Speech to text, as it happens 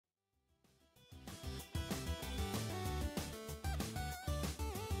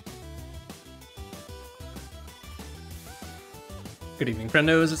Good evening,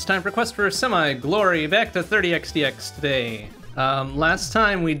 friendos. It's time for Quest for Semi-Glory, back to 30xdx today. Last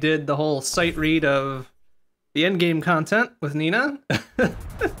time we did the whole sight read of the endgame content with Nina.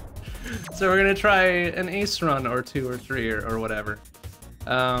 So we're gonna try an ace run or two or three or whatever.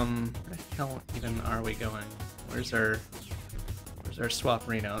 Where the hell even are we going? Where's our swap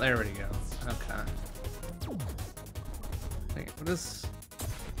Reno? There we go. Okay. Wait, what is...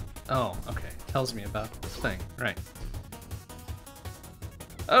 Oh, okay. Tells me about this thing. Right.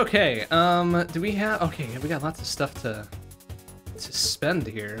 Okay, do we have... Okay, we got lots of stuff to spend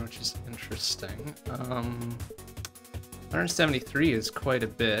here, which is interesting. 173 is quite a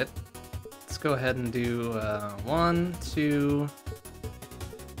bit. Let's go ahead and do, 1, 2...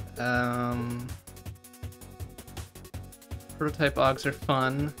 Prototype augs are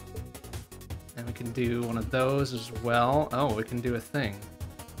fun. And we can do one of those as well. Oh, we can do a thing.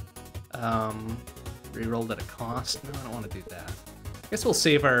 Rerolled at a cost? No, I don't want to do that. I guess we'll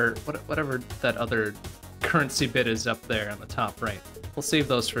save our, whatever that other currency bit is up there on the top right. We'll save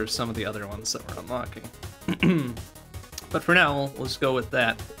those for some of the other ones that we're unlocking. But for now, we'll just go with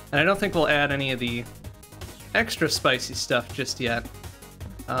that. And I don't think we'll add any of the extra spicy stuff just yet.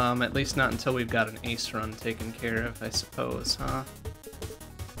 At least not until we've got an ace run taken care of, I suppose, huh?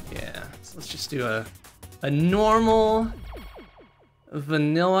 Yeah, so let's just do a normal,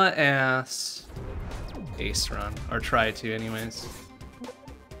 vanilla-ass ace run, or try to anyways.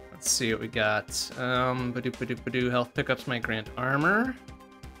 Let's see what we got. Badoo, health pickups might grant armor.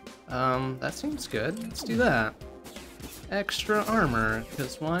 That seems good. Let's do that. Extra armor,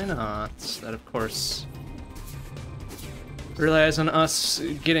 because why not? That, of course, relies on us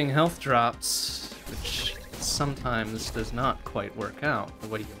getting health drops, which sometimes does not quite work out the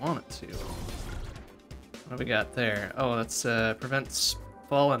way you want it to. What do we got there? Oh, that's prevents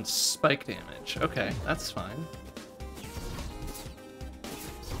fall and spike damage. Okay, that's fine.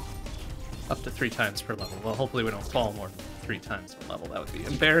 Up to 3 times per level. Well, hopefully we don't fall more than 3 times per level. That would be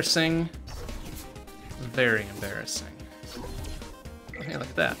embarrassing. Very embarrassing. Okay, look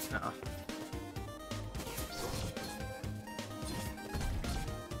at that. No.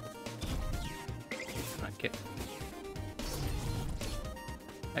 Not get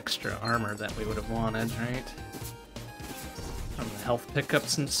extra armor that we would have wanted, right? From the health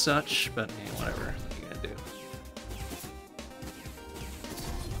pickups and such, but hey, whatever. What are you gonna do?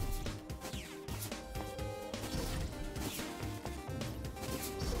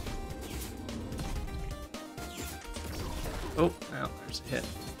 Oh, well, there's a hit.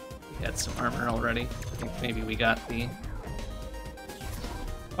 We had some armor already. I think maybe we got the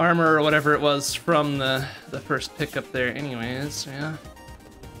armor or whatever it was from the first pickup there anyways, yeah.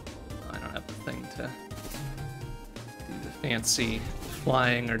 I don't have the thing to do the fancy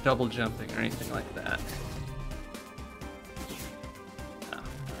flying or double jumping or anything like that. Oh,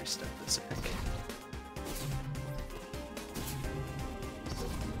 I'll restart this, I think.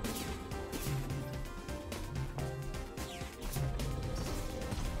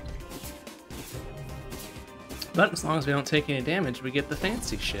 But as long as we don't take any damage, we get the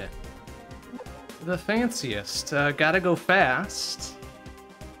fancy shit. The fanciest. Gotta go fast.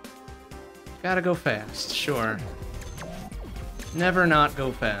 Gotta go fast, sure. Never not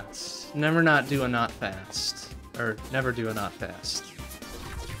go fast. Never not do a not fast. Or never do a not fast.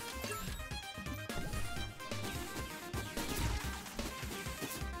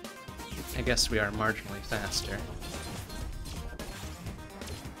 I guess we are marginally faster.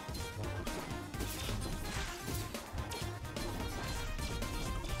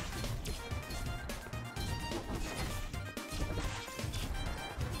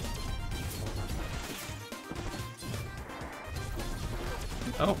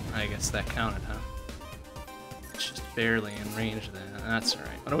 Oh, I guess that counted, huh? It's just barely in range then. That's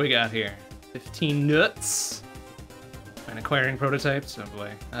alright. What do we got here? 15 nuts! And acquiring prototypes? Oh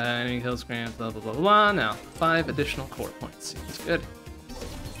boy. Any kills grant, blah blah blah blah. Now, 5 additional core points. Seems good.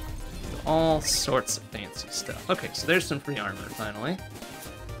 All sorts of fancy stuff. Okay, so there's some free armor, finally.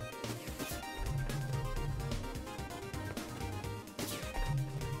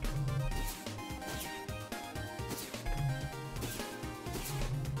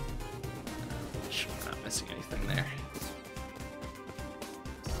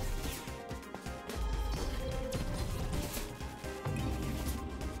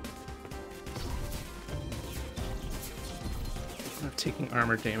 Taking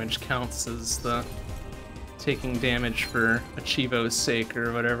armor damage counts as the taking damage for Achievo's sake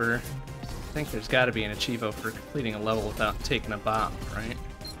or whatever. I think there's got to be an Achievo for completing a level without taking a bop, right?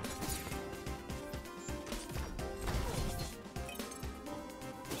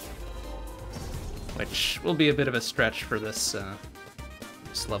 Which will be a bit of a stretch for this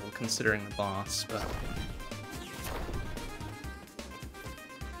this level considering the boss, but...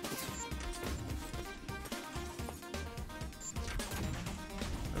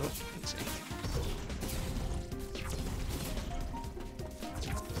 Oh, easy.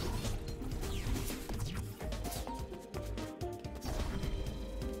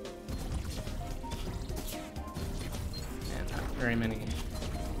 And not very many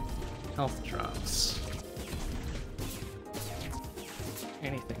health drops.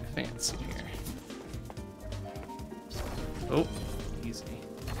 Anything fancy here. Oh, easy.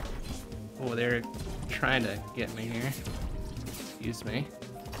 Oh, they're trying to get me here. Excuse me.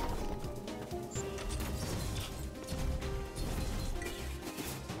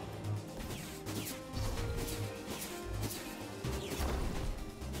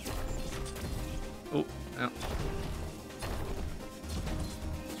 Oh, no.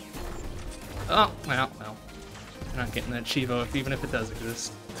 Oh, well. I'm not getting that Chivo, even if it does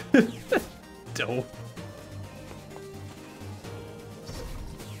exist. Dope.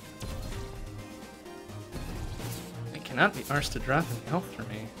 I cannot be arsed to drop any health for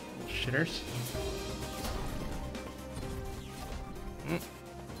me, shitters.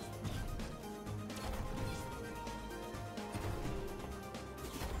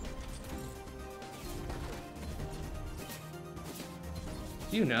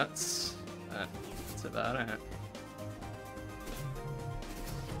 Few nuts, but that's about it.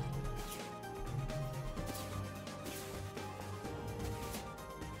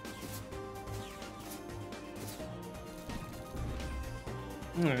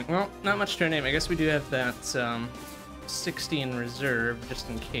 Alright, well, not much to our name. I guess we do have that 60 in reserve, just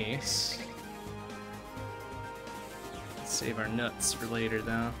in case. Let's save our nuts for later,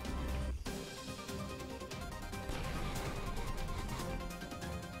 though.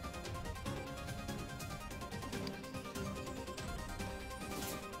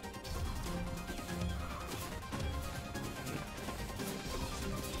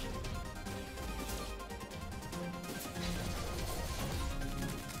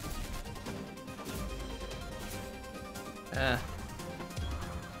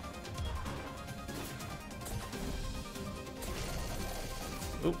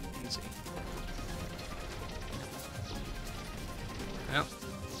 Oop, easy. Well.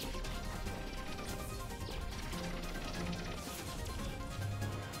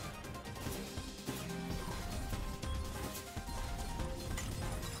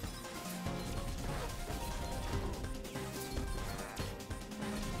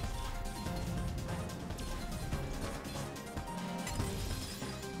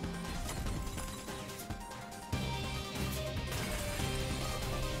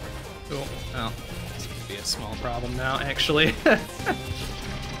 Cool. Oh, this could be a small problem now, actually.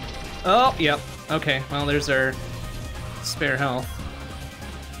 Oh, yep. Okay, well, there's our spare health.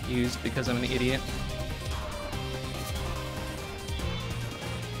 Used because I'm an idiot.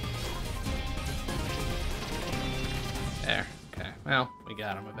 There. Okay, well, we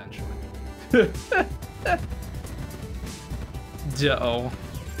got him eventually. Duh-oh.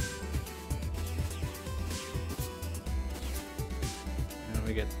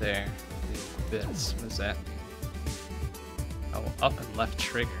 We get there. This. What does that mean? Oh, up and left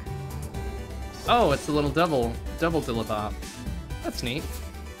trigger. Oh, it's a little double dillabop. That's neat.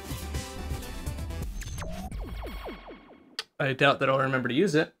 I doubt that I'll remember to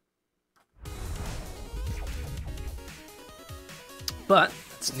use it. But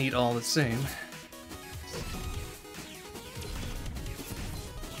it's neat all the same.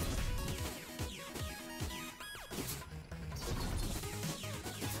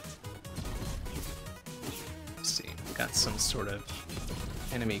 Got some sort of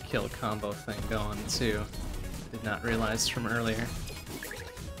enemy kill combo thing going too. I did not realize from earlier.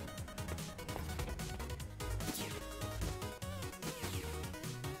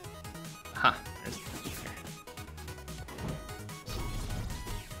 Aha, there's the here.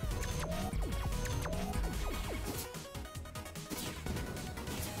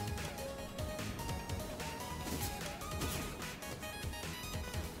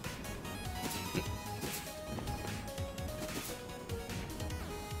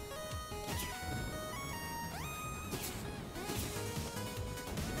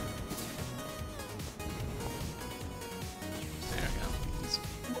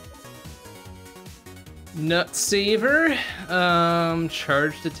 Nut Saver,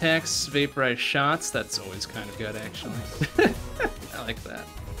 charged attacks, vaporized shots. That's always kind of good, actually. I like that.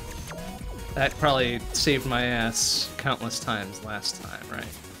 That probably saved my ass countless times last time, right?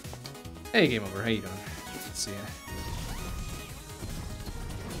 Hey, Game Over, how you doing? Good to see ya.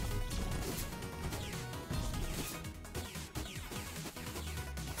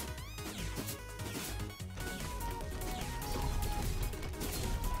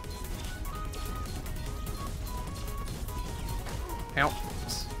 Ow.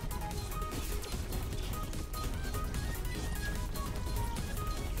 Oops.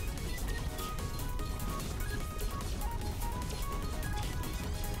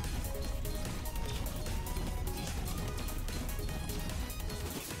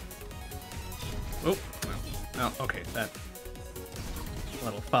 Oh, oh, okay, that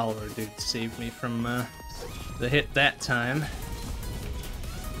little follower dude saved me from the hit that time.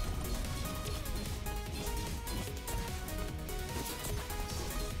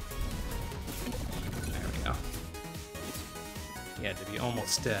 There we go. He had to be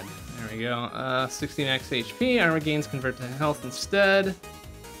almost dead. There we go. 16x HP. Armor gains convert to health instead.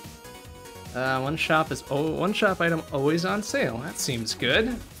 One shop item always on sale. That seems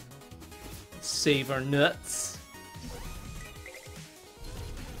good. Save our nuts.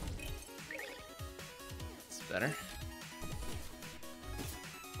 It's better.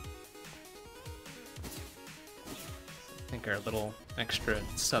 I think our little extra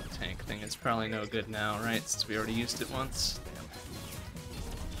sub-tank thing is probably no good now, right? Since we already used it once. Damn.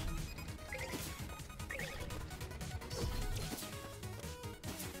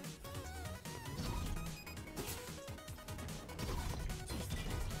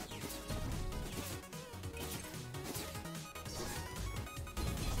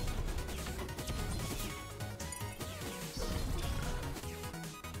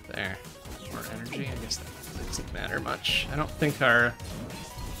 There. More energy. I guess that doesn't matter much. I don't think our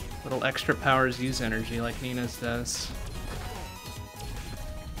little extra powers use energy like Nina's does.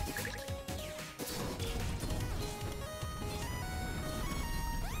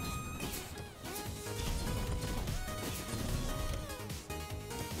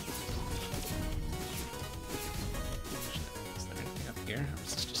 Is there anything up here? Or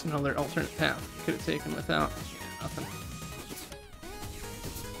is this just another alternate path we could have taken without? Yeah, nothing.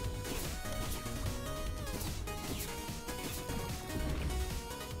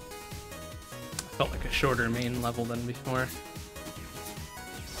 Felt like a shorter main level than before.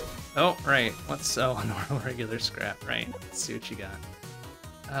 Oh, right. What's normal regular scrap, right? Let's see what you got.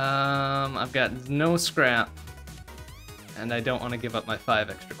 I've got no scrap, and I don't want to give up my 5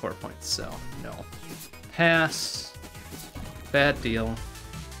 extra core points, so no. Pass. Bad deal.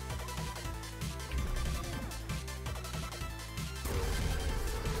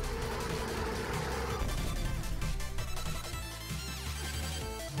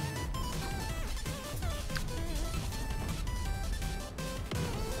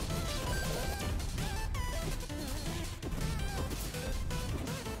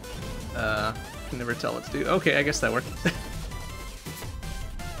 Can never tell what to do. Okay, I guess that worked.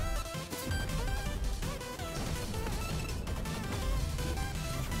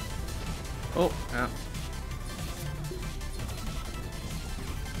 Oh, yeah.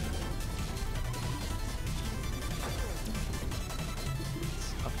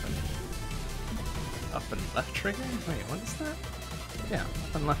 Up and left trigger? Wait, what is that? Yeah,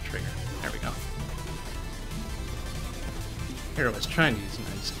 up and left trigger. There we go. Here I was trying to use it,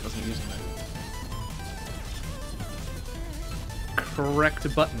 I just wasn't using it.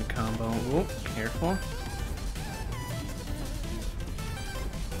 Correct button combo. Whoa, careful.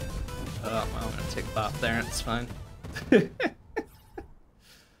 Oh, well, I'm gonna take a bop there, it's fine.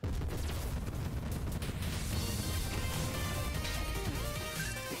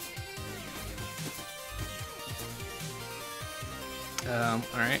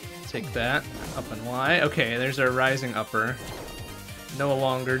 Alright, take that. Up and Y. Okay, there's our rising upper. No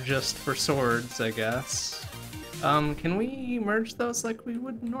longer just for swords, I guess. Can we merge those like we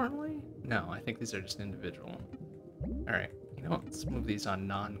would normally? No, I think these are just individual. Alright, you know what? Let's move these on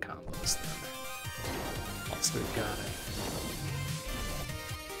non-combos then. Once we've got it.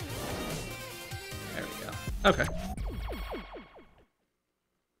 There we go. Okay.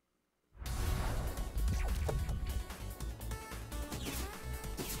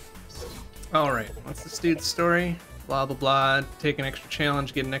 Alright, what's this dude's story? Blah blah blah, take an extra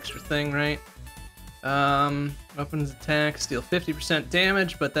challenge, get an extra thing, right? Weapons attack, steal 50%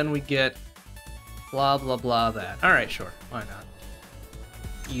 damage, but then we get blah blah blah that. Alright, sure, why not?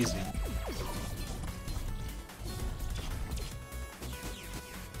 Easy.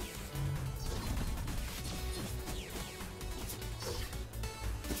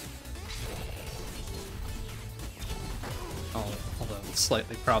 Although it's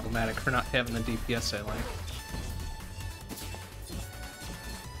slightly problematic for not having the DPS I like.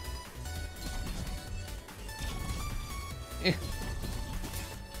 Eh.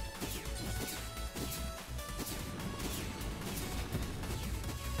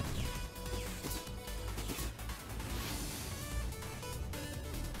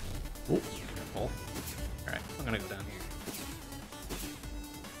 Oh, careful. Alright, I'm gonna go down here.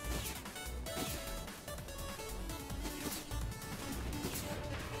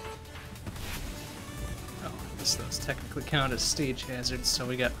 technically count as stage hazards, so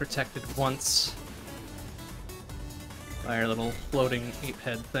we got protected once by our little floating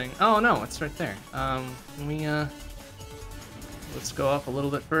ape-head thing. Oh no, it's right there. Can we, let's go up a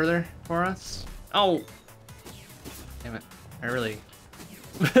little bit further for us. Oh! Damn it. I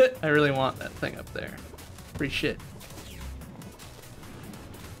really want that thing up there. Free shit.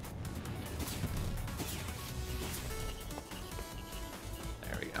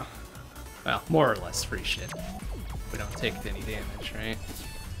 There we go. Well, more or less free shit. We don't take any damage, right?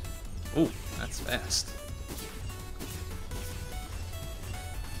 Ooh, that's fast.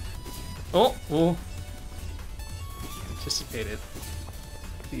 Oh, oh. Anticipated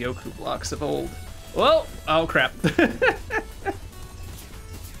the Yoku blocks of old. Whoa! Oh, crap.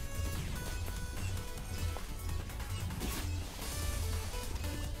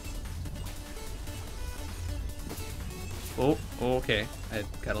 Oh, okay. I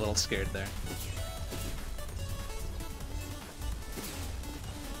got a little scared there.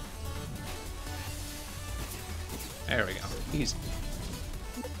 There we go. Easy.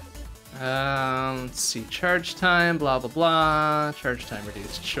 Let's see. Charge time, blah, blah, blah. Charge time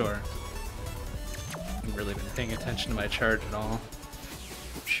reduced, sure. I haven't really been paying attention to my charge at all.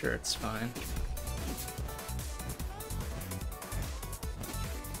 I'm sure it's fine.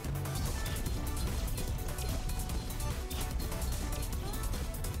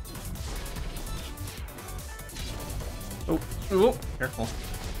 Oh, oh, careful.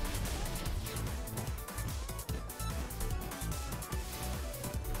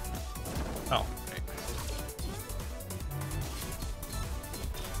 Oh, right.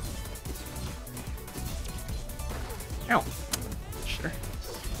 Ow. Sure.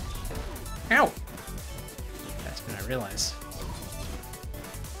 Ow! That's when I realize.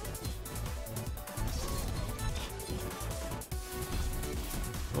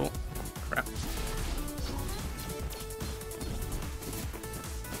 Oh, crap.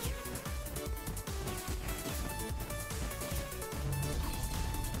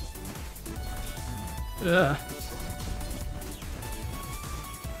 Ugh.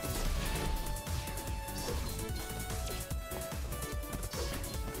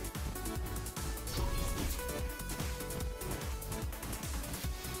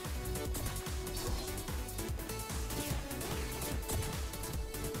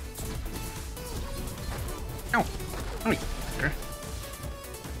 Ow! Owie! There.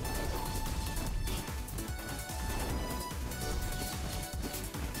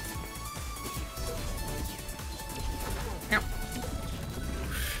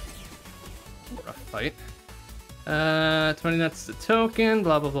 Rough fight. 20 nuts the token,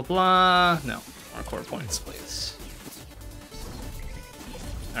 blah, blah, blah, blah. No, more core points, please.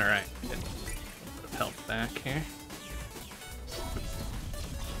 Alright, good. A little bit of health back here.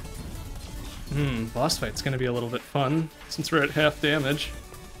 Boss fight's gonna be a little bit fun, since we're at half damage.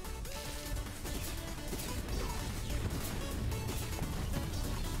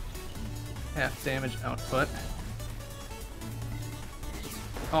 Half damage output.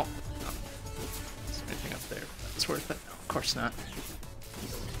 Oh, no. Is there anything up there that's worth it? No, of course not.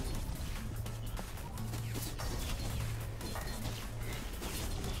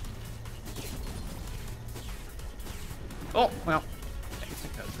 Oh, well, I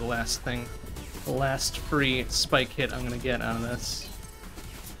think that was the last thing. The last free spike hit I'm gonna get out of this.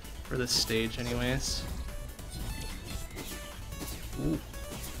 For this stage, anyways. Ooh.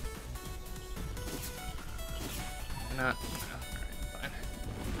 Not. Oh, alright,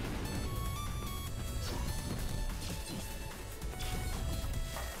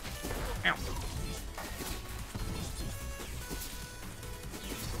 fine. Ow.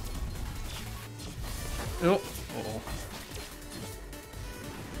 Oh.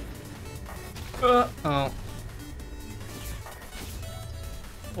 Oh.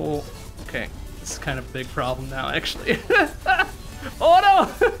 Oh, okay. This is kind of a big problem now, actually. Oh no!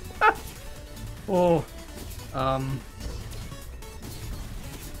 Oh.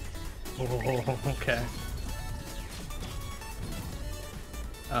 Oh, okay.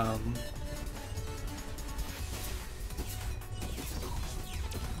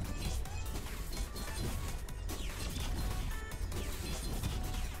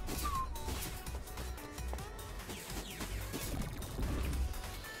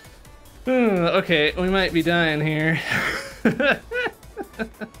 Okay, we might be dying here.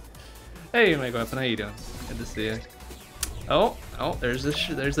 Hey, Mike Weapon, how you doing? Good to see you. Oh, there's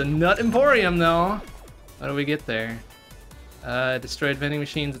a nut emporium though. How do we get there? Destroyed vending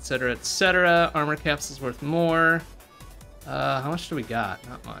machines, etc., etc. Armor capsules worth more. How much do we got?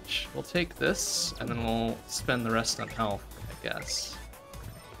 Not much. We'll take this, and then we'll spend the rest on health, I guess.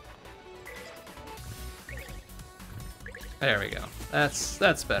 There we go.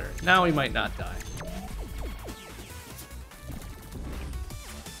 That's better. Now we might not die.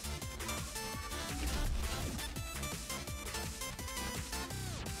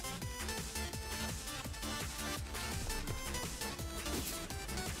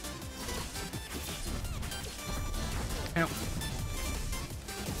 Ow.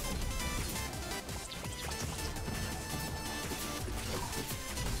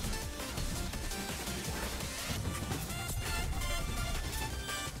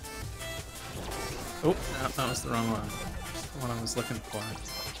 Oh, no, that was the wrong one. That's the one I was looking for.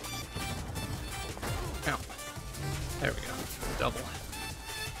 Ow. There we go. Double.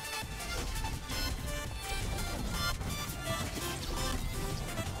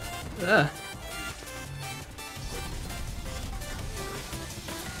 Ugh.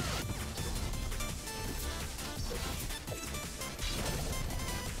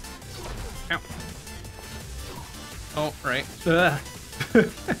 Ow. Oh, right. Ugh.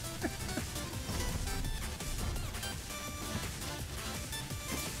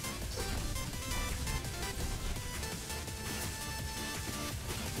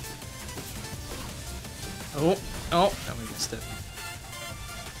 Oh, oh, no, we missed it.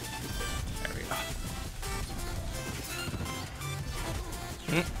 There we go.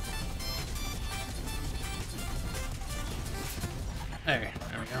 There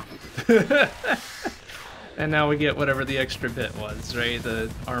we go. And now we get whatever the extra bit was, right?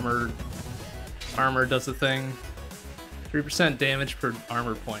 The armor does a thing. 3% damage per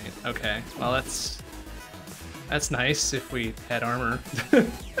armor point. Okay, well that's nice if we had armor.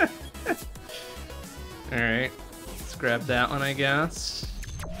 Alright, let's grab that one, I guess.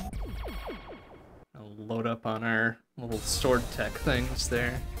 I'll load up on our little sword tech things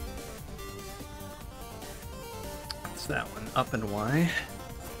there. What's that one? Up and Y?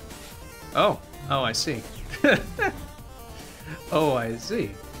 Oh, I see. Oh, I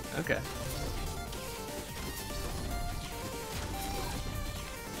see. Okay.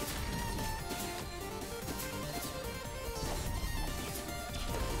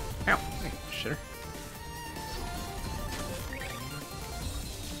 Ow, sure.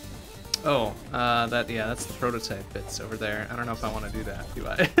 Oh, that's the prototype bits over there. I don't know if I want to do that, do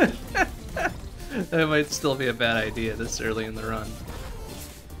I? That might still be a bad idea this early in the run.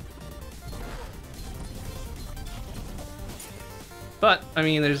 But, I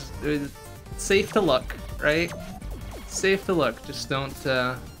mean, it's safe to look, right? Safe to look, just don't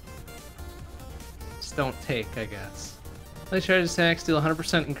take, I guess. Light charge attacks deal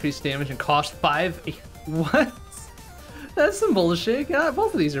 100% increased damage and cost 5. What? That's some bullshit. God,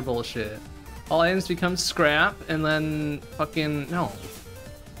 both of these are bullshit. All items become scrap, and then fucking no.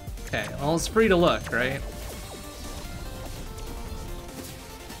 Okay, well it's free to look, right?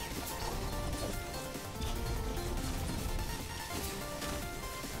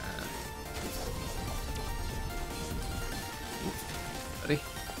 Buddy.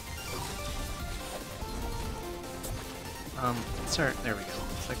 Sorry. There we go.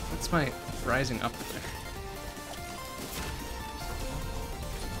 It's like, what's my rising up there?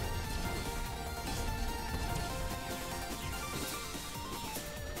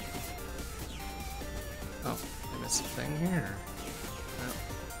 Oh, I missed a thing here. No.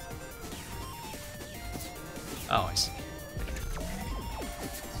 Oh, I see.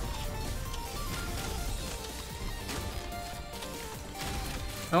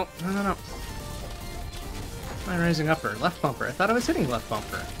 Oh, no. My rising upper, left bumper. I thought I was hitting left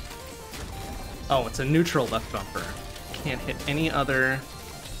bumper. Oh, it's a neutral left bumper. Can't hit any other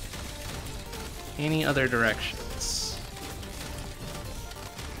directions.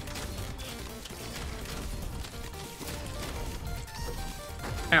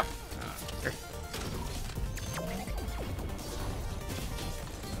 Ow. Oh, here.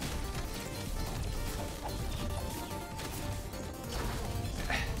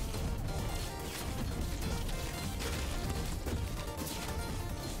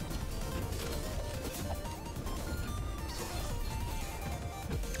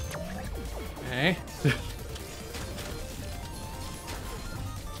 Okay.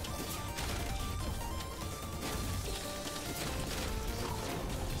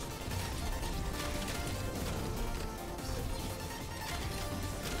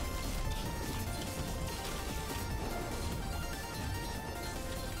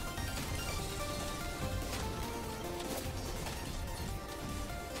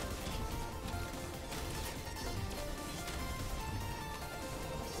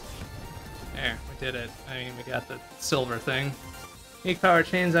 There, we did it. I mean, we got the silver thing. Unique power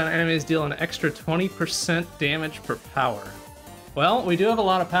chains on enemies deal an extra 20% damage per power. Well, we do have a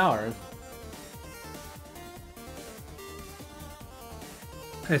lot of power.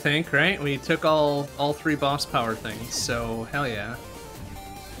 I think, right? We took all three boss power things, so hell yeah.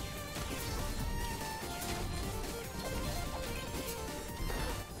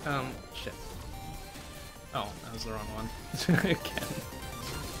 Shit. Oh, that was the wrong one. Again.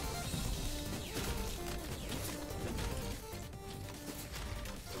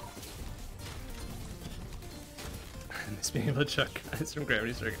 Just being able to chuck guys from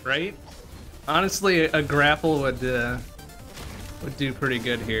gravity circuit, right? Honestly, a grapple would do pretty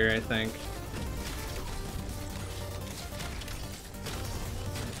good here, I think.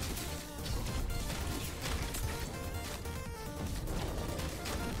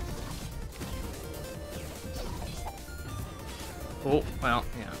 Oh, well,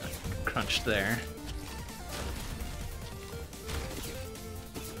 yeah, crunched there.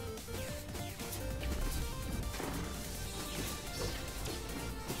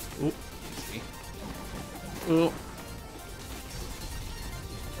 Ooh, easy. Ooh.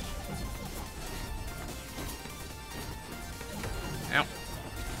 Ow.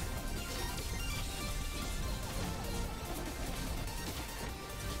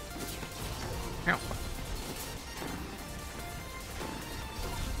 Ow.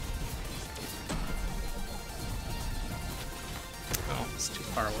 Oh, it's too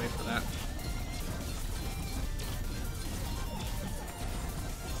far away for that.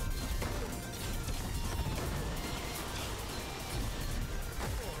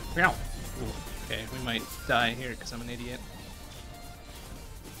 Ow. Ooh, okay, we might die here because I'm an idiot.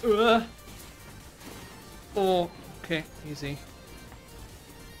 Oh, okay, easy.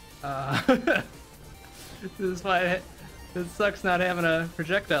 This is why it sucks not having a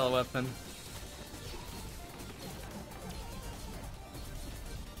projectile weapon.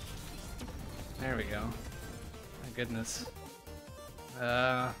 There we go. My goodness.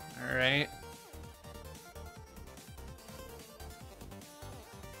 Alright.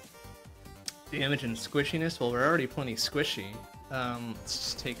 Damage and squishiness? Well, we're already plenty squishy. Let's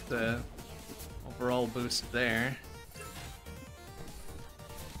just take the overall boost there.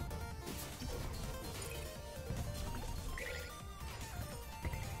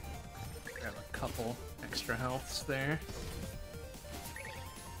 Grab a couple extra healths there.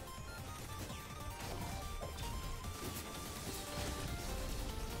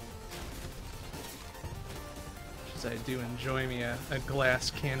 I do enjoy me a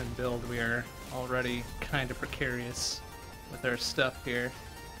glass cannon build. We are already kind of precarious with our stuff here.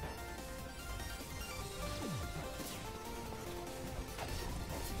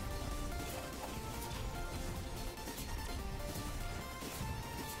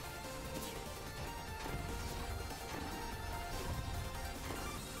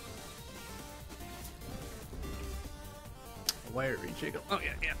 Wire rejiggle. Oh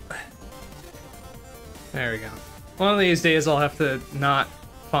yeah, yeah. There we go. One of these days I'll have to not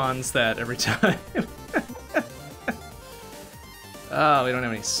Fonz that every time. Oh, we don't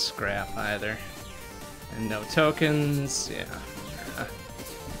have any scrap either. And no tokens, yeah.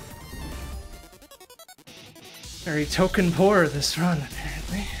 Very token poor this run,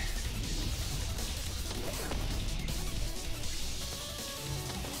 apparently.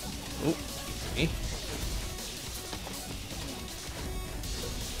 Oh, me.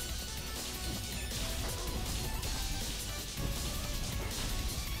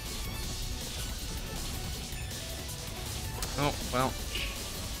 Oh, well.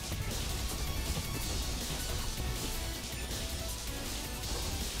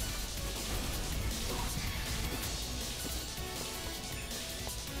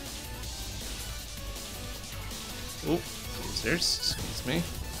 Oh, scissors, excuse me.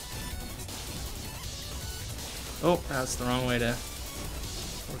 Oh, that's the wrong way to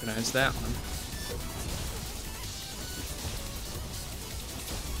organize that one.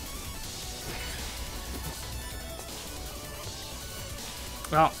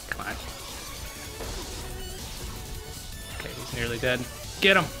 Oh, come on. Okay, he's nearly dead.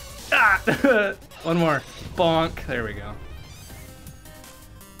 Get him! Ah! One more. Bonk. There we go.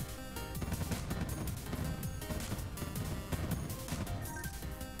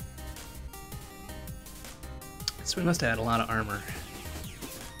 So we must have had a lot of armor.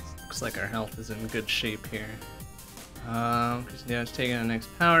 Looks like our health is in good shape here. Increasing damage taking the next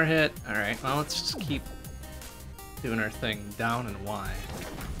power hit. Alright, well, let's just keep doing our thing. Down and Y.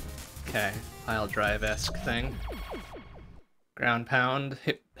 Okay, pile drive-esque thing. Ground pound,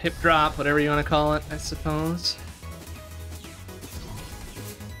 hip drop, whatever you want to call it, I suppose.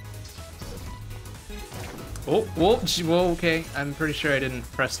 Oh, whoa, whoa, okay. I'm pretty sure I didn't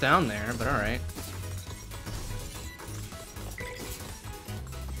press down there, but alright.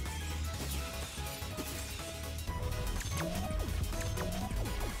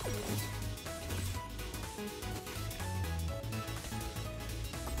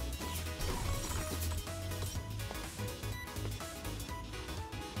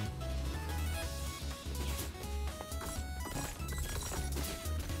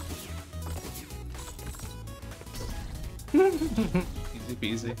 Easy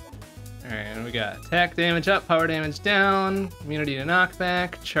peasy. Alright, we got attack damage up, power damage down, immunity to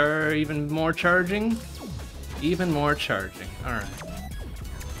knockback, even more charging. Even more charging. Alright.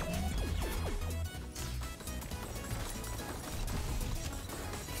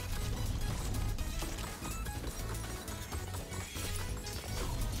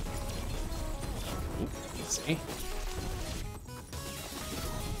 See?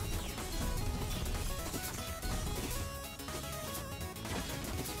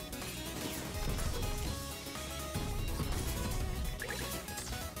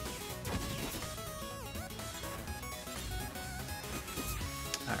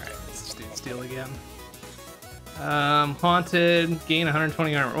 Steal again. Haunted, gain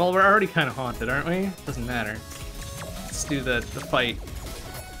 120 armor. Well, we're already kind of haunted, aren't we? Doesn't matter. Let's do the fight.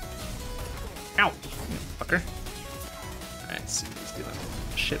 Ow! Fucker. Alright, let's see what he's doing.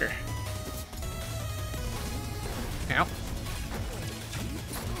 Shitter. Ow.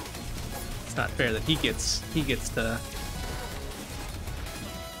 It's not fair that he gets to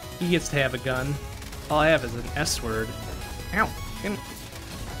have a gun. All I have is an S word. Ow!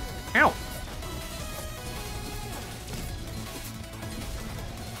 Ow!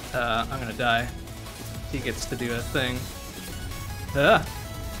 I'm gonna die. He gets to do a thing.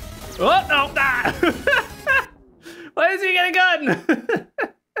 Oh, no! Ah! Why does he get a gun?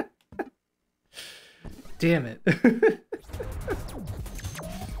 Damn it.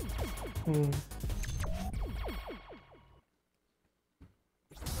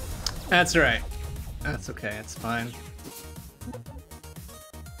 That's right. That's okay, it's fine.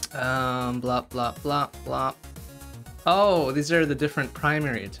 Blop, blop, blop, blop. Oh, these are the different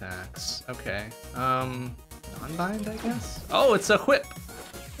primary attacks. Okay. Non-bind, I guess? Oh, it's a whip!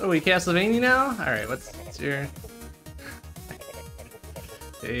 What are we, Castlevania now? Alright, what's your...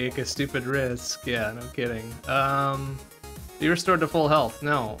 Take a stupid risk. Yeah, no kidding. Be restored to full health.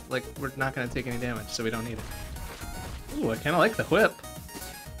 No, like, we're not gonna take any damage, so we don't need it. Ooh, I kinda like the whip.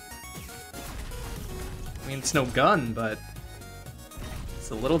 I mean, it's no gun, but...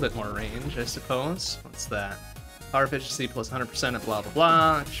 it's a little bit more range, I suppose. What's that? Power efficiency plus 100% of blah blah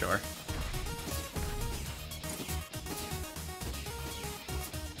blah. Sure.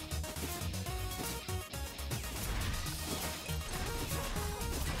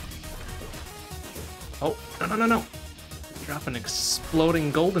 Oh, no. Dropping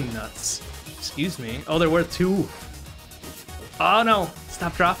exploding golden nuts. Excuse me. Oh, they're worth 2. Oh no!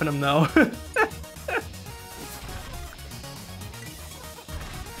 Stop dropping them though.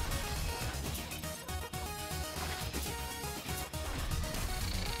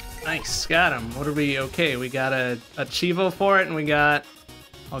 Nice, got him. What are we? Okay, we got a Chivo for it, and we got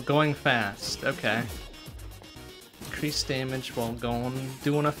going fast. Okay. Increased damage while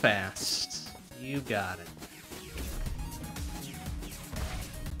doing a fast. You got it.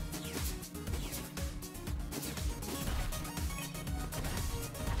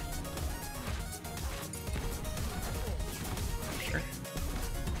 Sure.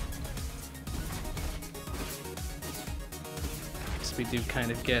 Guess we do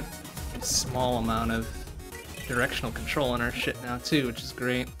kind of get a small amount of directional control in our shit now too, which is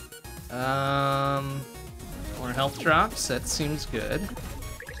great. More health drops, that seems good.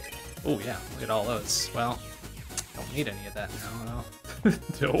 Oh yeah, look at all those. Well, don't need any of that now, no.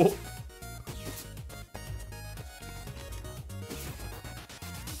 Nope.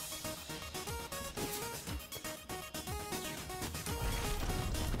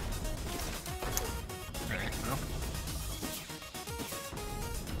 Alright, well.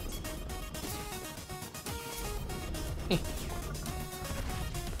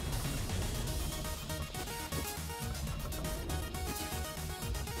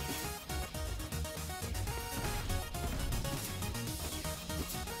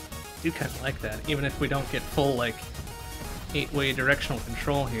 I do kind of like that, even if we don't get full, like, 8-way directional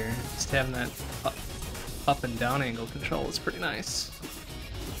control here. Just having that up and down angle control is pretty nice.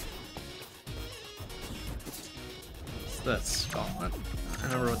 What's this? Gauntlet. I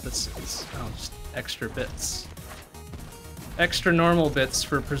don't remember what this is. Oh, just extra bits. Extra normal bits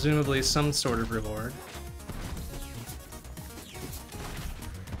for presumably some sort of reward.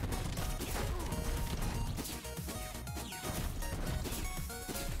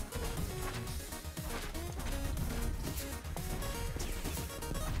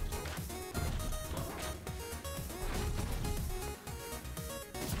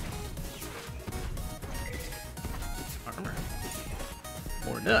 Armor.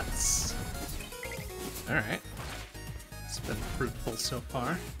 More nuts. Alright. It's been fruitful so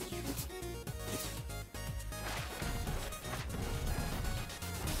far.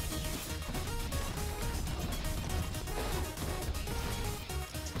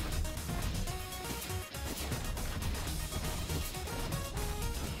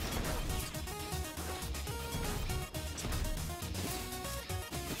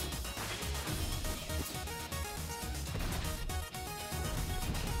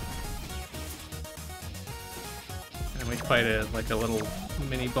 fight like a little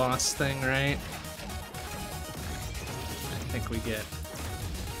mini boss thing, right? I think we get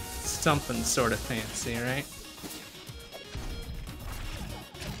something sort of fancy, right?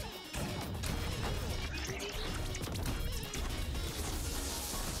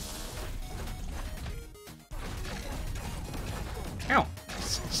 Ow!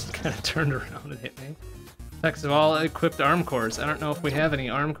 Just kind of turned around and hit me. Effects of all equipped arm cores. I don't know if we have any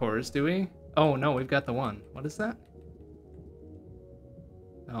arm cores, do we? Oh no, we've got the one. What is that?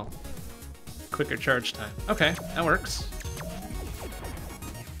 Oh. Quicker charge time. Okay, that works.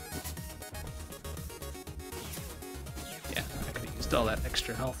 Yeah, I could have used all that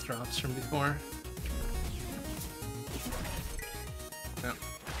extra health drops from before. No.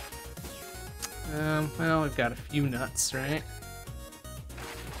 Well, we've got a few nuts, right?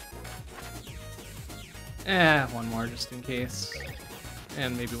 One more just in case.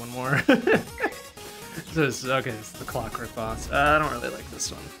 And maybe one more. So okay, it's the clockwork boss. I don't really like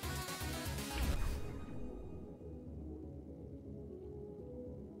this one.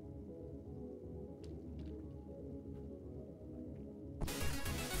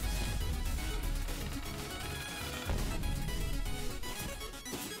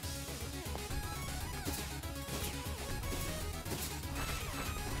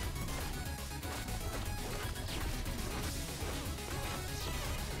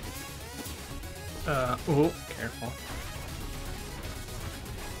 Oh, careful.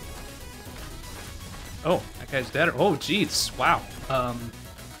 Oh, that guy's dead. Oh, jeez. Wow.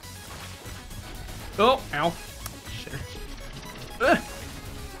 Oh, ow. Sure.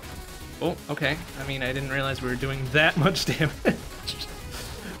 Oh, okay. I mean, I didn't realize we were doing that much damage.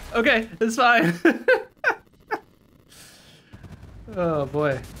 Okay, it's fine. Oh,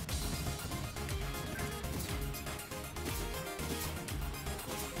 boy.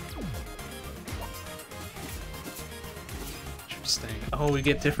 Oh, we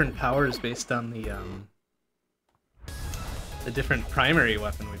get different powers based on the different primary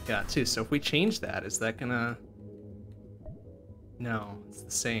weapon we've got too. So if we change that, is that gonna... No, it's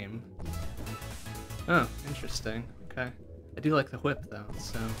the same. Oh, interesting. Okay. I do like the whip though,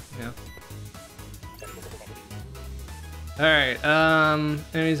 so yeah. Alright,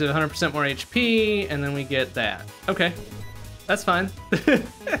 enemies have 100% more HP, and then we get that. Okay. That's fine.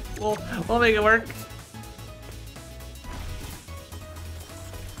 We'll make it work.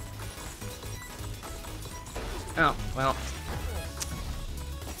 Oh, well.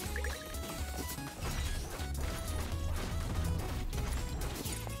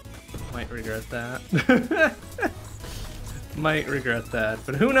 Might regret that. Might regret that,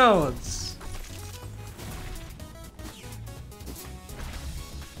 but who knows?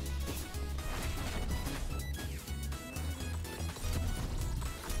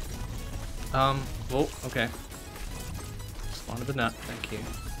 Whoa, okay. Just wanted the nut, thank you.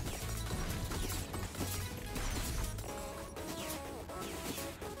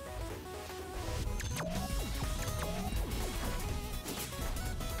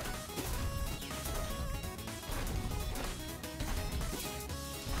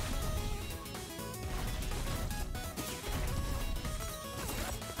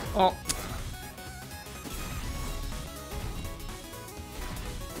 Oh.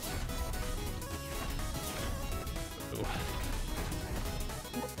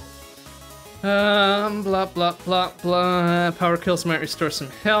 Blah, blah, blah, blah. Power kills might restore some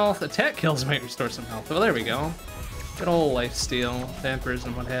health. Attack kills might restore some health. Well, there we go. Good old lifesteal, vampirs,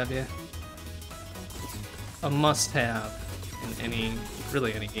 and what have you. A must-have in any,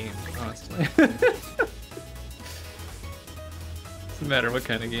 really any game, honestly. No matter what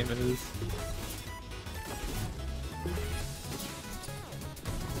kind of game it is.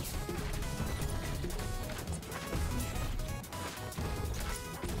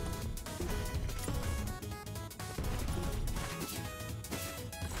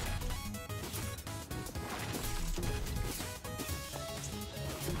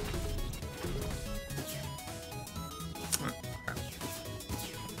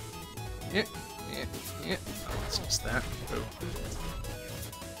 Yeah. Oh, it's just that. Ooh.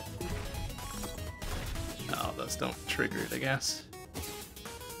 Oh, those don't trigger it, I guess.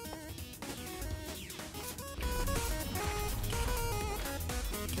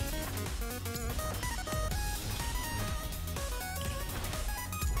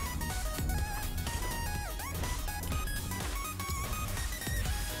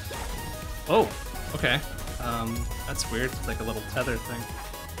 Oh, okay. That's weird. It's like a little tether thing.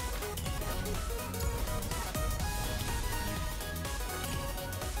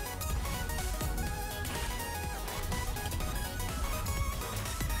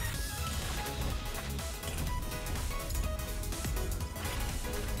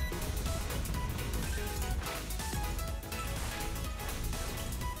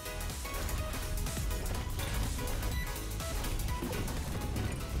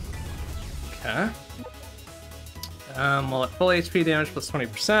 Okay. Well, at full HP damage plus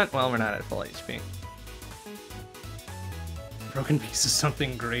 20%. Well, we're not at full HP. Broken piece is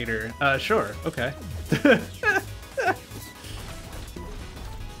something greater. Sure. Okay.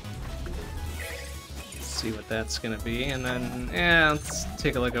 See what that's gonna be, and then let's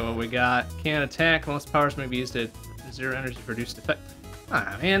take a look at what we got. Can't attack. Most powers may be used at 0 energy produced effect.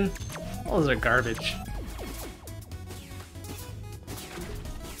 Ah, man, all those are garbage.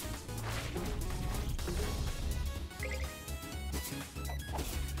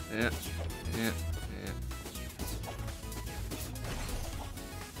 Yeah.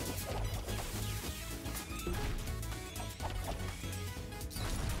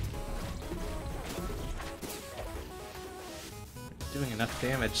 Doing enough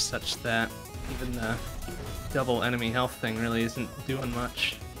damage such that even the double enemy health thing really isn't doing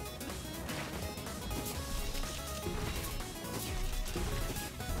much.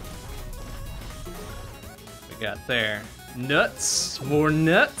 We got there. Nuts! More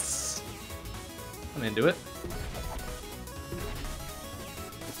nuts! I'm into it.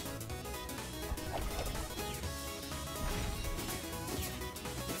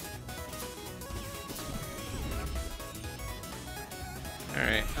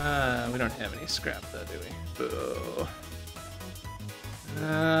 Alright, we don't have any scrap though, do we? Boo.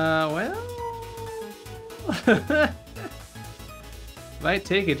 Well... Might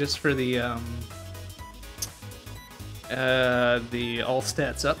take it just for the all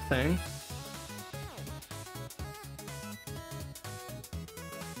stats up thing.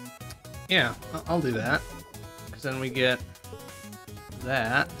 Yeah, I'll do that. Because then we get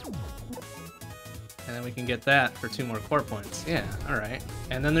that. And then we can get that for 2 more core points. Yeah, alright.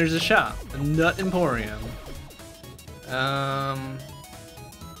 And then there's a shop, the Nut Emporium.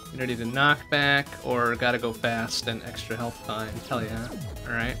 You ready to knock back or gotta go fast and extra health fine? Hell yeah.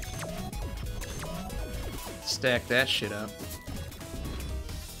 Alright. Stack that shit up.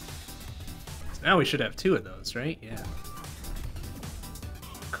 So now we should have 2 of those, right? Yeah.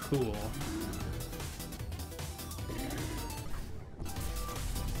 Cool.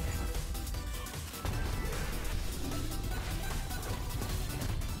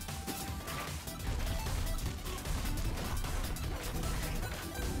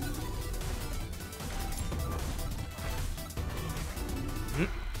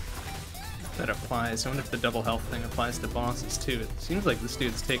 That applies. I wonder if the double health thing applies to bosses too. It seems like this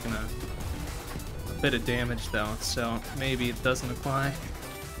dude's taking a bit of damage though, so maybe it doesn't apply.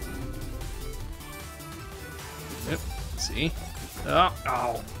 Yep. See?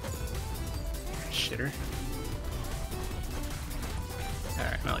 Oh! Shitter.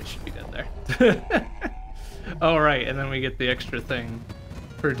 Alright, well, he should be dead there. Alright, and then we get the extra thing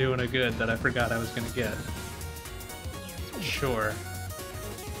for doing a good that I forgot I was gonna get. Sure.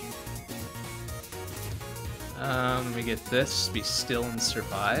 Let me get this, be still and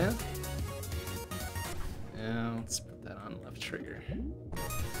survive. Yeah, let's put that on left trigger.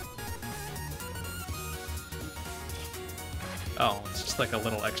 Oh, it's just like a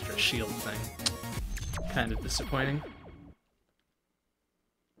little extra shield thing. Kind of disappointing.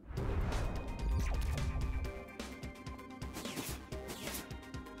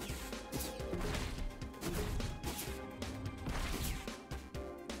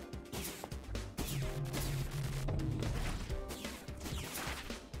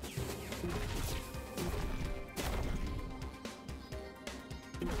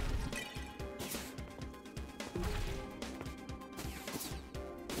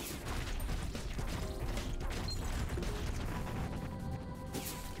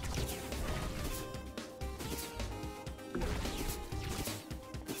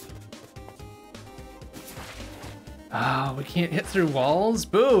 Ah, we can't hit through walls?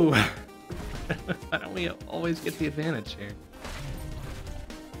 Boo! Why don't we always get the advantage here?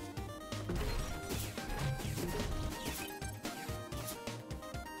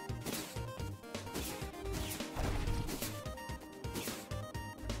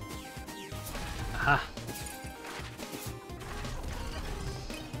 Aha!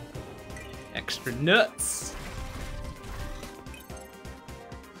 Extra nuts!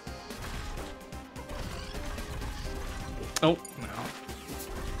 Oh, no.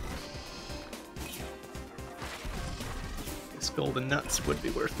 These golden nuts would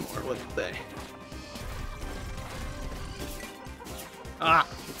be worth more, wouldn't they? Ah!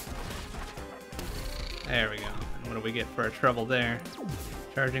 There we go. And what do we get for our trouble there?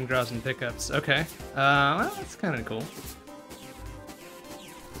 Charging draws and pickups. Okay. Well, that's kind of cool.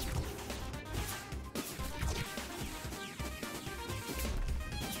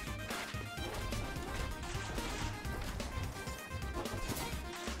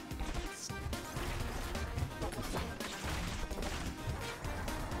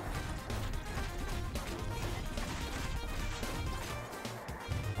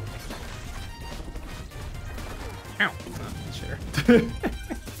 Ow! Oh, shitter.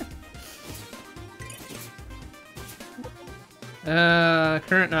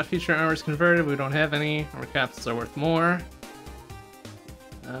 Current not future armors converted. We don't have any. Armor capsules are worth more.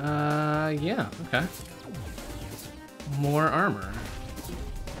 Yeah, okay. More armor.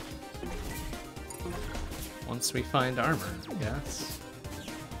 Once we find armor, I guess.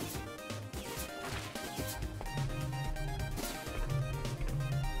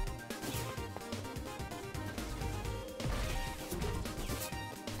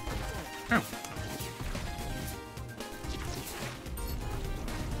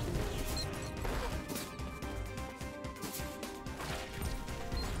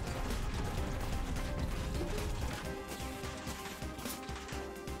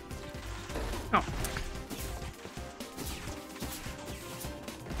 Oh.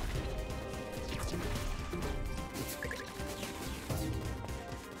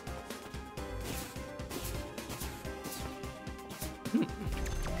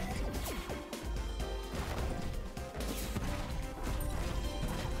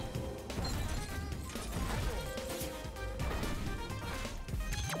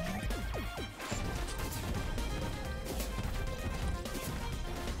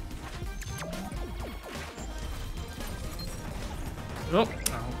 Oh. Oh,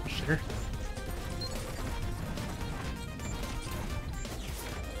 sure.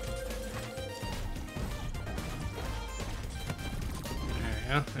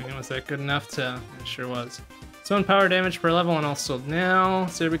 There we go. Was that good enough to... It sure was. Summon power damage per level and also now.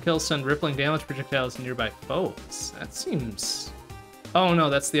 Saber kills send rippling damage projectiles to nearby foes. That seems... Oh no,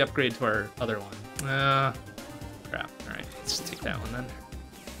 that's the upgrade to our other one. Crap. Alright, let's just take that one then.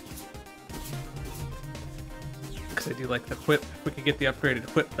 Because I do like the whip. If we could get the upgraded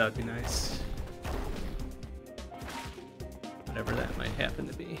whip, that would be nice. Whatever that might happen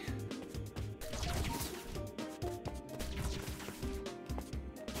to be.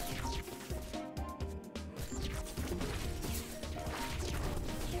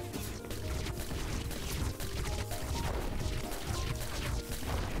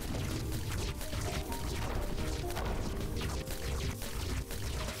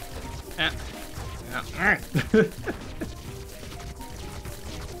 Alright.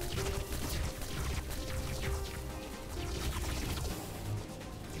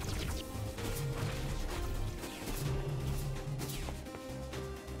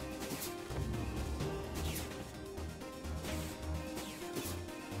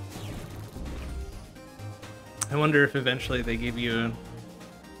 wonder if eventually they give you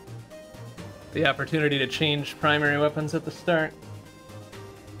the opportunity to change primary weapons at the start.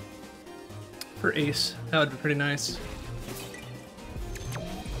 For Ace, that would be pretty nice.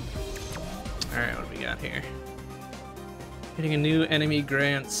 Alright, what do we got here? Hitting a new enemy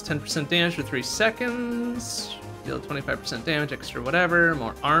grants 10% damage for 3 seconds. Deal 25% damage, extra whatever.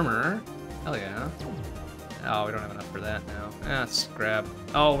 More armor. Hell yeah. Oh, we don't have enough for that now. Let's grab.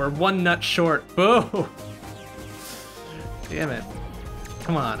 Oh, we're one nut short. Boo! Damn it.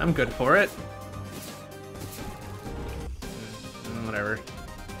 Come on, I'm good for it. Whatever.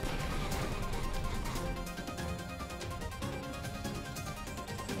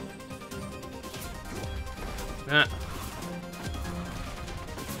 Ah.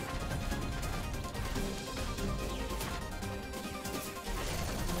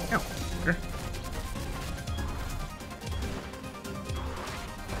 Ow. Sure.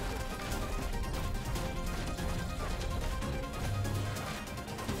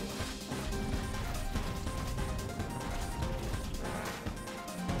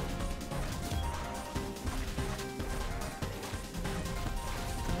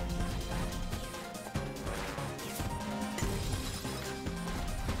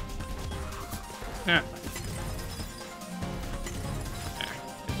 Yeah.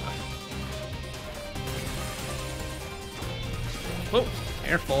 Whoa,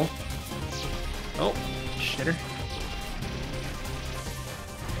 careful. Oh, shitter.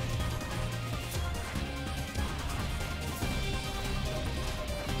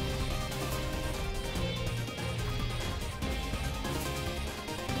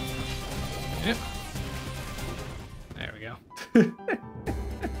 Yep. There we go.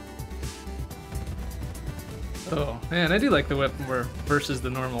 Oh, man, I do like the weapon versus the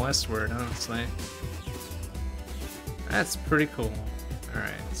normal S-word, honestly. That's pretty cool.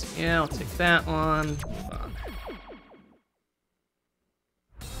 Alright, so yeah, I'll take that one. Move on.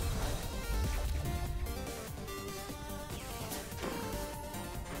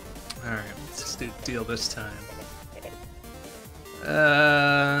 Alright, let's just do the deal this time.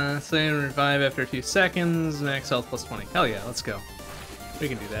 Same revive after a few seconds, max health plus 20. Hell yeah, let's go. We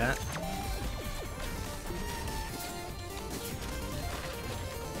can do that.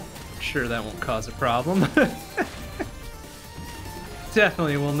 sure that won't cause a problem.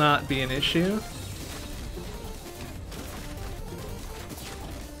 Definitely will not be an issue.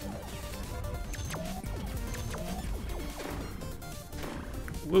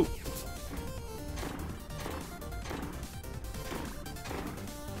 Woo.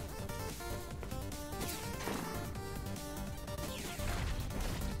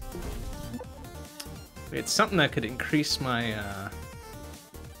 It's something that could increase my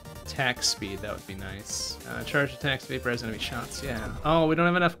attack speed. That would be nice. Charge attacks, vaporize enemy shots. Yeah. Oh, we don't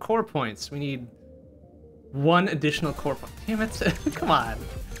have enough core points. We need 1 additional core point. Damn it! Come on.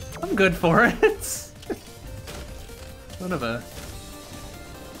 I'm good for it. Son of a.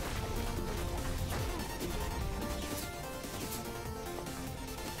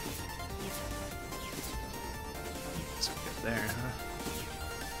 Let's get there,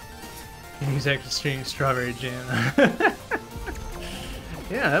 huh? Use extra stream strawberry jam.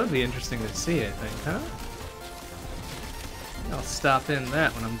 Yeah, that would be interesting to see, I think, huh? I'll stop in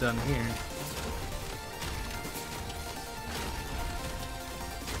that when I'm done here.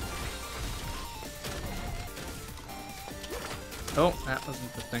 Oh, that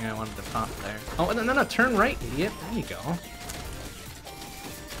wasn't the thing I wanted to pop there. Oh, no, turn right, idiot. There you go.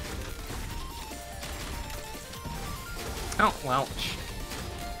 Oh, well, shit.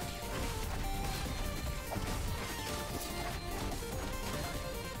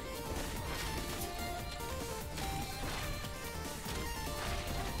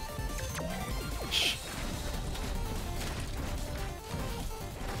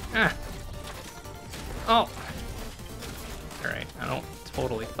 Ah. Oh. Alright, I don't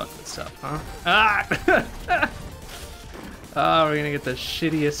totally fuck this up, huh? Ah! Oh, we're gonna get the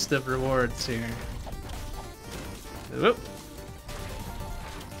shittiest of rewards here. Whoop.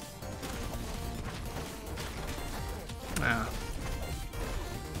 Ah.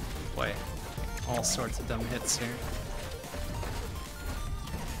 Boy, all sorts of dumb hits here.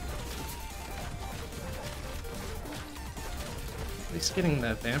 At least getting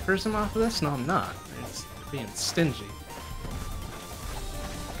the vampirism off of this? No, I'm not. It's being stingy.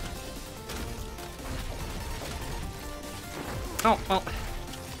 Oh, well.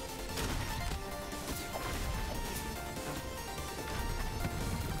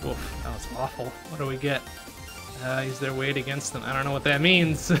 Oof, that was awful. What do we get? Use their weight against them. I don't know what that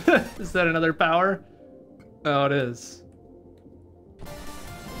means. Is that another power? Oh, it is.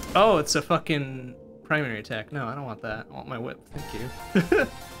 Oh, it's a fucking primary attack. No, I don't want that. I want my whip. Thank you.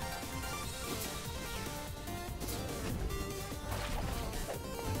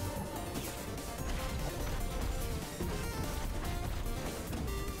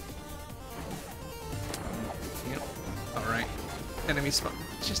 Yep. Alright. Enemy spawn.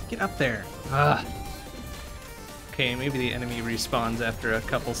 Just get up there. Ah. Okay, maybe the enemy respawns after a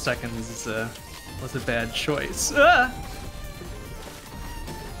couple seconds was a bad choice. Ah!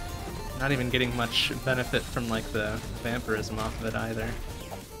 Not even getting much benefit from like the vampirism off of it either.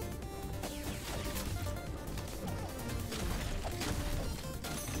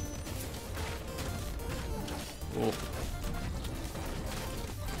 Whoa.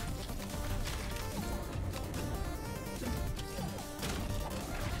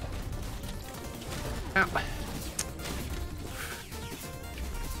 Ow.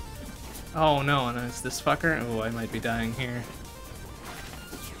 Oh no, and it's this fucker? Oh, I might be dying here.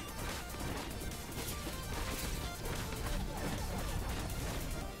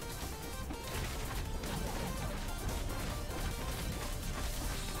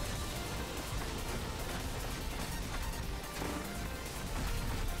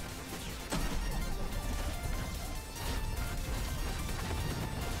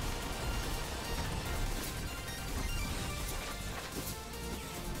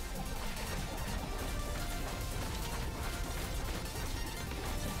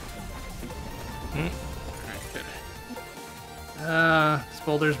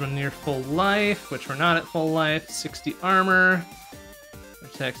 Boulders when near full life, which we're not at full life. 60 armor.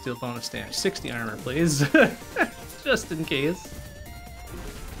 Attack steal bonus damage. 60 armor, please. Just in case.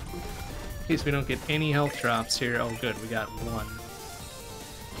 In case we don't get any health drops here. Oh, good, we got 1.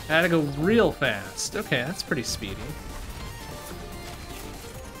 Had to go real fast. Okay, that's pretty speedy.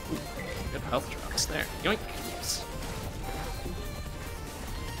 Ooh, good health drops there. Yoink. Oops.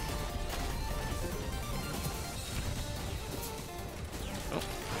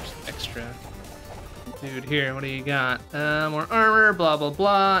 Extra. Dude, here, what do you got? More armor, blah, blah,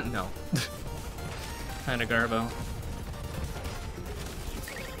 blah. No. Kinda garbo.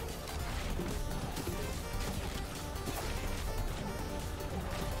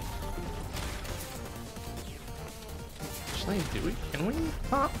 Actually, can we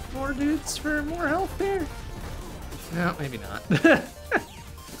pop more dudes for more health here? No, maybe not.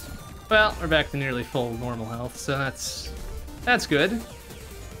 Well, we're back to nearly full normal health, so that's good.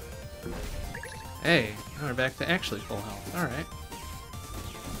 Hey, now we're back to actually full health. All right.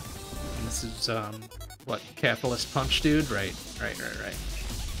 And this is what, capitalist punch, dude? Right.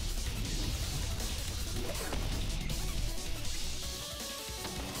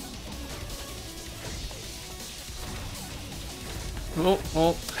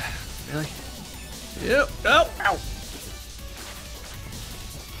 Oh, really? Yep. Oh, ow.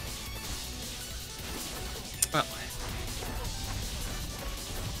 Well.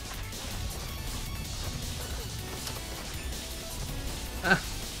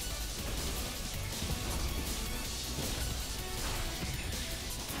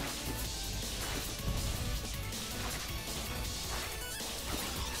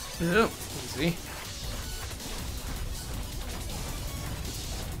 Oh, easy.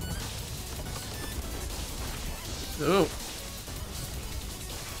 Oh.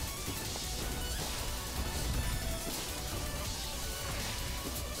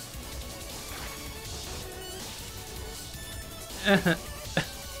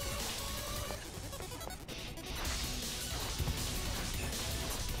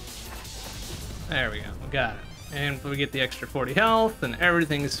 There we go, we got it. And we get the extra 40 health, and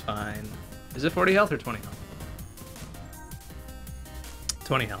everything's fine. Is it 40 health or 20 health?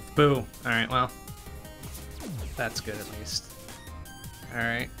 20 health, boo. Alright, well, that's good at least.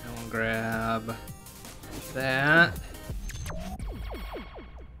 Alright, and we'll grab that.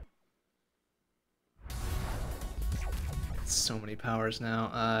 So many powers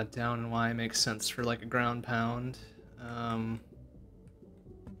now. Down and Y makes sense for like a ground pound.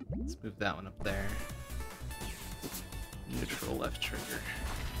 Let's move that one up there. Neutral left trigger.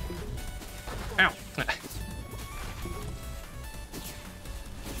 Ow!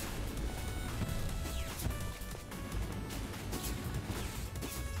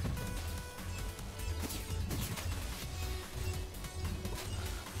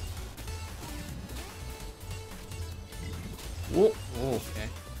 Whoa, okay. I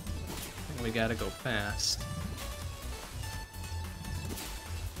think we gotta go fast.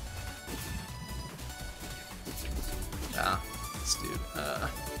 Let's do,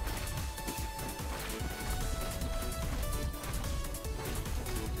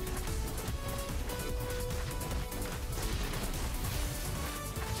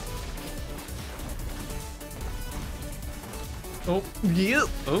 Oh, yeah,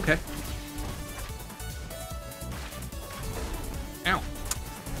 okay. Ow.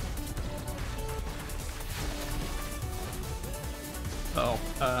 Oh,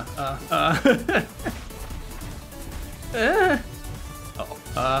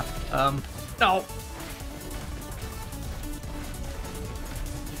 no.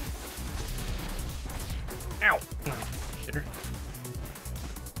 Ow. Oh, shitter.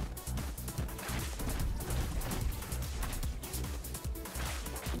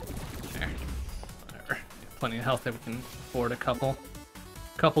 There. Whatever. Plenty of health that we can afford a couple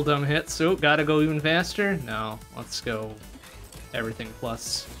dumb hits. So, gotta go even faster? No, let's go everything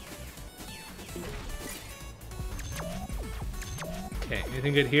plus. Okay,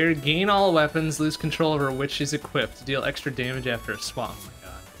 anything good here? Gain all weapons, lose control over which is equipped. Deal extra damage after a swap. Oh my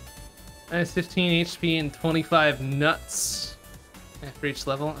god. Nice 15 HP and 25 nuts after each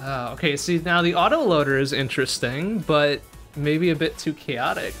level. Okay, see, now the autoloader is interesting, but maybe a bit too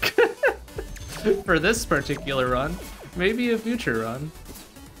chaotic for this particular run. Maybe a future run.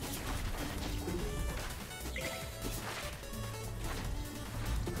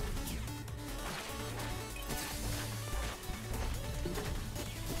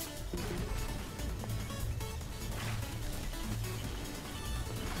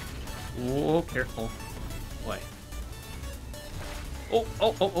 Whoa, careful. Wait. Oh.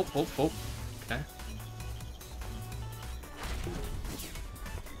 Okay.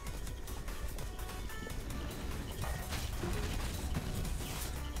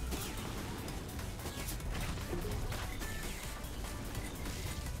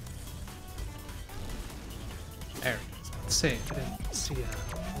 There it is. Let's see. I didn't see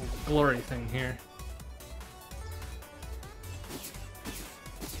a glory thing here.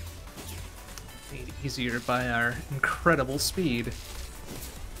 Made easier by our incredible speed.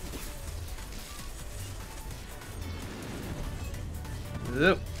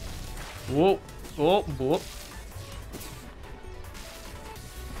 Whoa.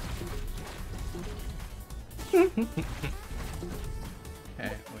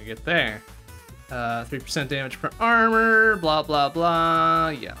 Okay, we get there. 3% damage per armor, blah, blah, blah.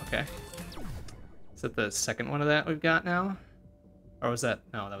 Yeah, okay. Is that the second one of that we've got now? Or was that...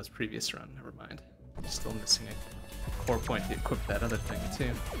 No, that was previous run. Never mind. Still missing a core point to equip that other thing,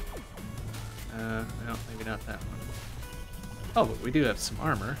 too. No, maybe not that one. Oh, but we do have some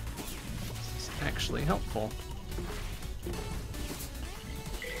armor. This is actually helpful.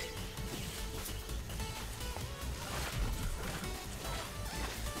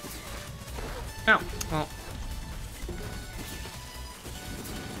 Ow! Well...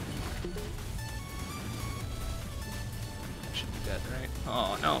 should be dead, right?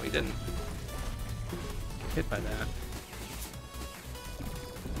 Oh, no, he didn't. Hit by that.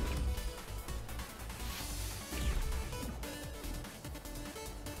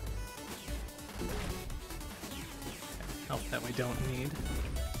 Help that we don't need.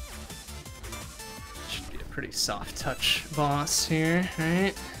 Should be a pretty soft touch boss here,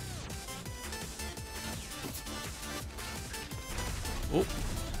 right? Oh.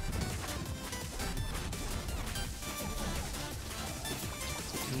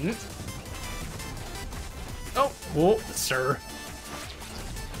 Oh, whoa, sir.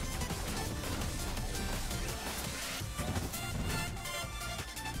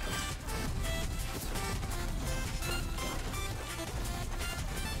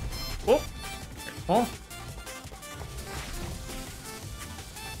 Whoa, careful.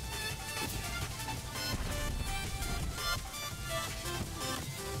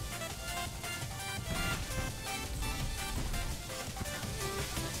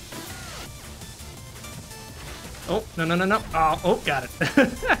 Oh, no, no, no, no. Oh, got it.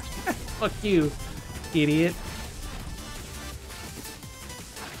 Fuck you, idiot.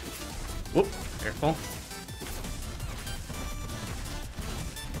 Whoop, careful.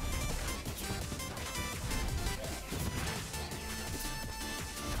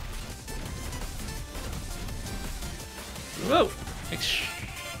 Whoa, nice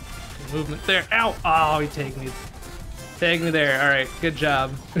movement there. Ow, oh, he tagged me. Tagged me there. All right, good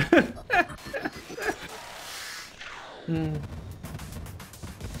job.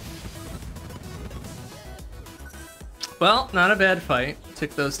 Well, not a bad fight.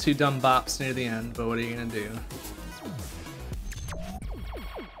 Took those two dumb bops near the end, but what are you gonna do?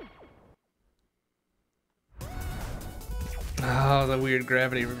 Oh, the weird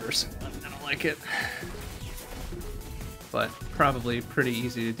gravity reversing one. I don't like it. But probably pretty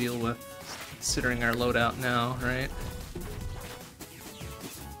easy to deal with, considering our loadout now, right?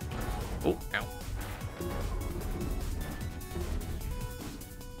 Oh, ow.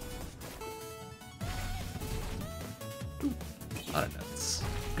 A lot of nuts.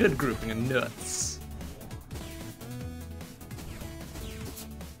 Good grouping of nuts.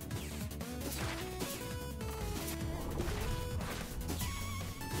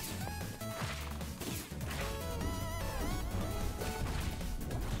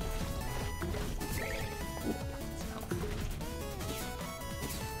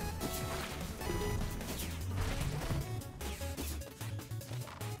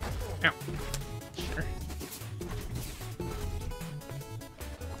 Ow. Sure.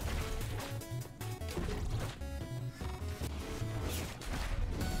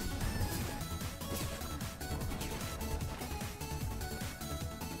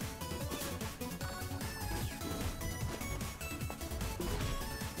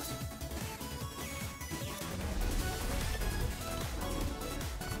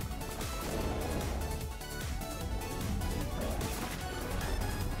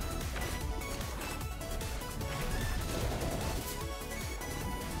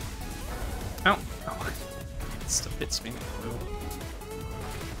 Ow. Oh, it still hits me. Ooh.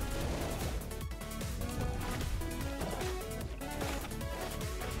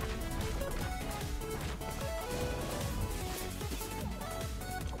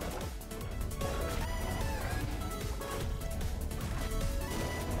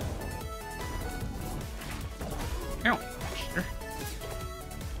 Ow. Sure.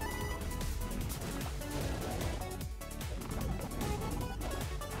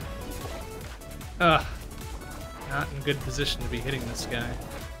 Ugh. Not in good position to be hitting this guy.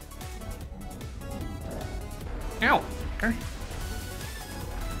 Ow! Okay.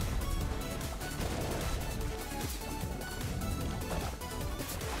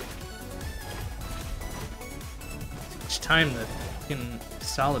 Each time the fucking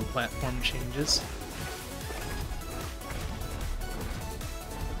solid platform changes.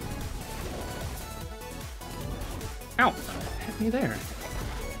 Ow! Hit me there.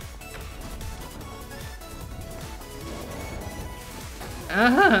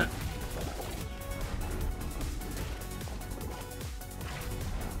 Uh-huh.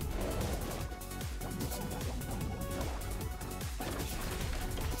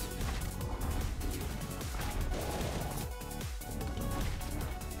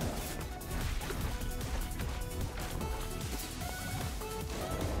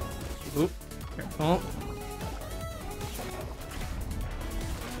 Oh.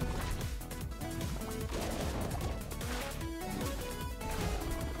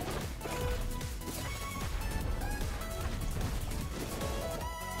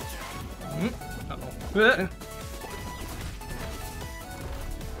 Uh-oh.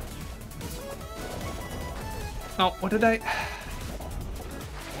 Oh, what did I...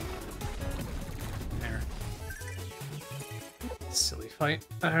 There. Silly fight.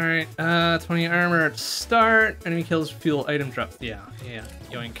 Alright, 20 armor at start. Enemy kills, fuel, item drop. Yeah,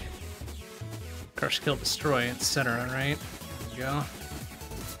 yoink. Crush, kill, destroy, etc., right? There you go.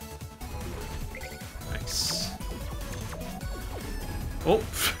 Nice. Oh!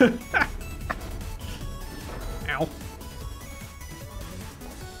 Ow.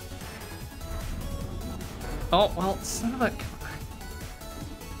 Oh, well, son of a...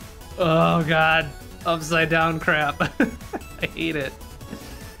 Oh, God. Upside down crap. I hate it.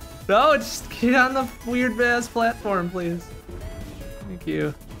 No, just get on the weird-ass platform, please. Thank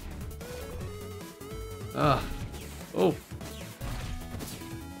you. Ugh. Oh.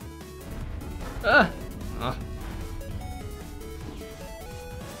 Ah. Oh.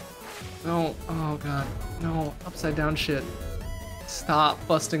 No. Oh, God. No. Upside down shit. Stop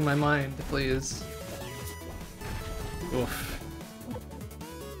busting my mind, please. Oof.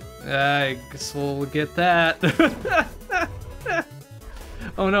 I guess we'll get that.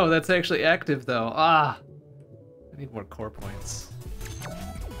 Oh no, that's actually active though. Ah! I need more core points.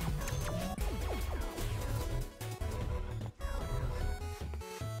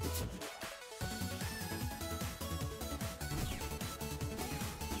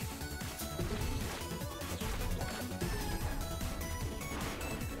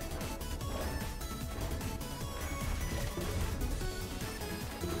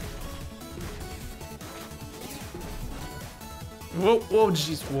 Whoa, whoa,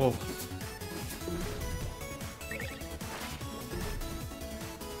 jeez, whoa.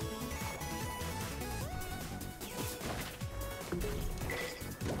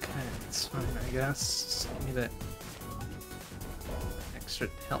 Okay, it's fine, I guess. Just give me that extra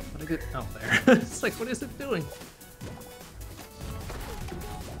health. What did it? Oh, there. It's like, what is it doing?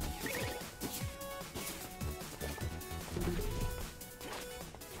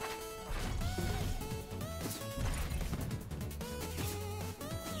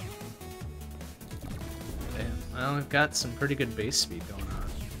 Well, we've got some pretty good base speed going on.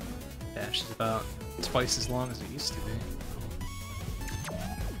 Dash is about twice as long as it used to be.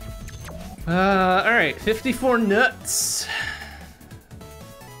 Alright, 54 nuts!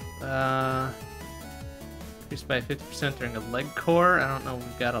 Increased by 50% during a leg core. I don't know if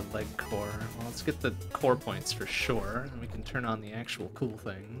we've got a leg core. Well, let's get the core points for sure, and we can turn on the actual cool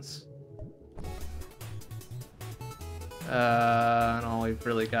things. And all we've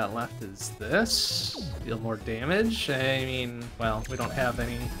really got left is this. Deal more damage. I mean, well, we don't have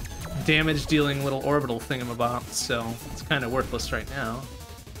any damage-dealing little orbital thingamabobs, so it's kind of worthless right now.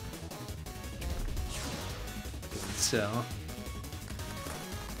 So...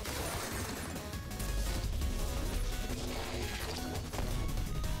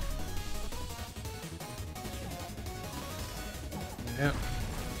 Yep.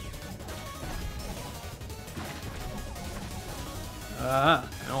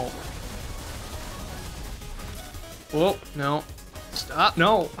 No. Whoa, no. Stop,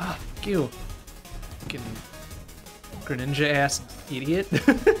 no! Ah, fuck you. Fucking Greninja-ass idiot.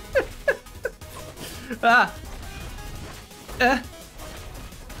 Ah!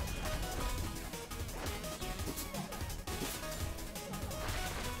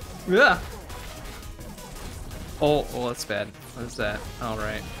 Yeah. Oh, that's bad. What is that? All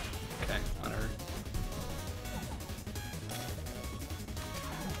right. Okay, whatever.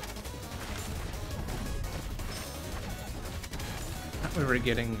 We were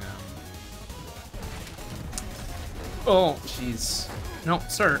getting. Oh, jeez. No,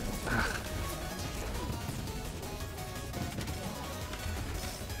 sir.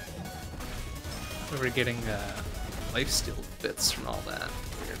 We were getting lifesteal bits from all that.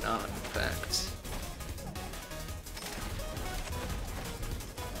 We're not, in fact.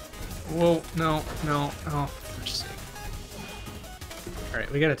 Whoa, no, no, oh, for sake. Alright,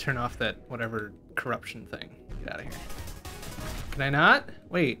 we gotta turn off that whatever corruption thing. Get out of here. Can I not?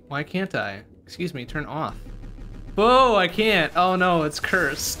 Wait, why can't I? Excuse me, turn off. Whoa, I can't. Oh no, it's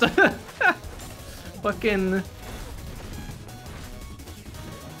cursed. Fucking...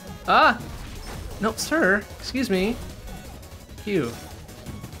 Ah! No, sir. Excuse me. You.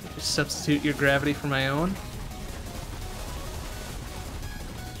 Just substitute your gravity for my own.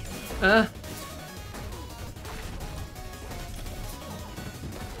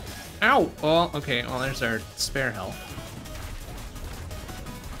 Ow! Oh, okay, well, there's our spare health.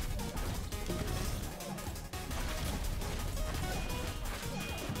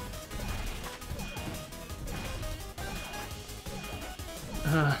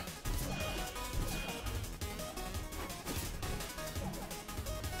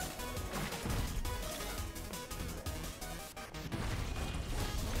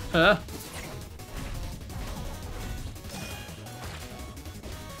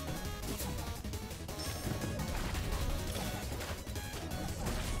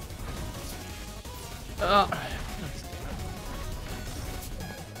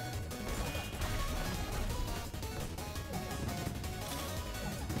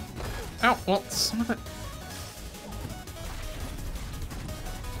 Ow, well, some of it.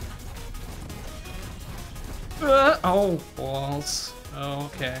 Oh, balls. Oh,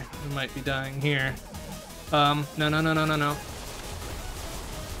 okay. We might be dying here. No, no, no, no, no, no.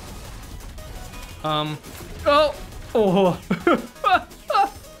 Oh! Oh!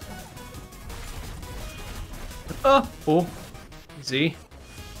 Oh! Z.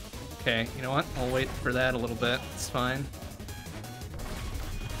 Okay, you know what? I'll wait for that a little bit. It's fine.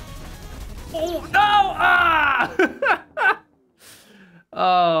 Oh, no! Ah!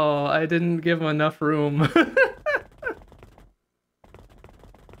 Oh, I didn't give him enough room.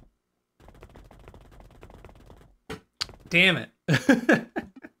 Damn it.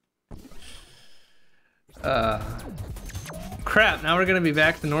 Crap, now we're gonna be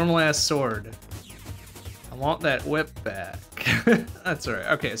back to normal ass sword. I want that whip back. That's alright.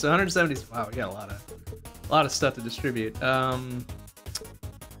 Okay, so 170. Wow, we got a lot of stuff to distribute.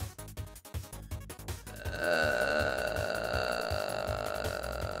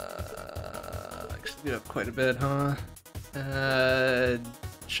 Actually, we have quite a bit, huh?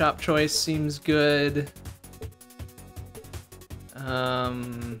 Shop choice seems good.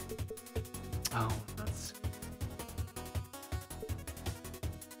 Oh, that's...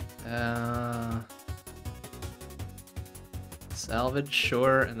 Salvage,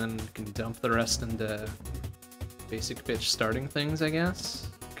 sure, and then we can dump the rest into basic bitch starting things, I guess?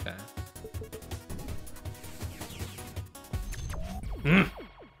 Okay.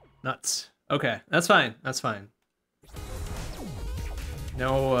 Nuts. Okay, that's fine, that's fine.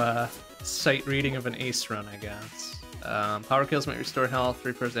 No, sight reading of an ace run, I guess. Power kills might restore health,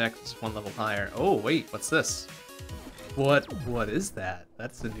 3 pros access 1 level higher. Oh, wait, what's this? What is that?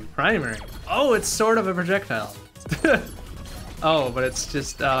 That's the new primary. Oh, it's sort of a projectile. Oh, but it's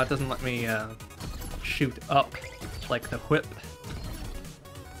just, it doesn't let me, shoot up like the whip.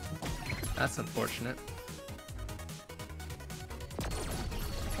 That's unfortunate.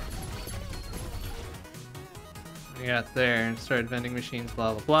 What do you got there? Started vending machines,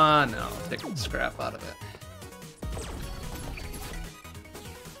 blah, blah, blah. No, I'll take the scrap out of it.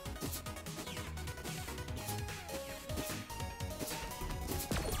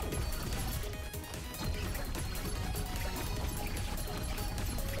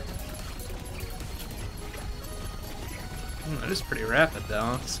 That is pretty rapid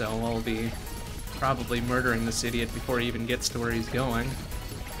though, so we'll be probably murdering this idiot before he even gets to where he's going.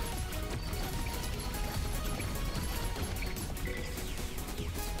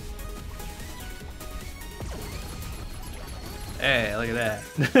 Hey, look at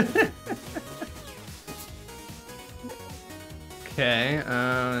that. Okay,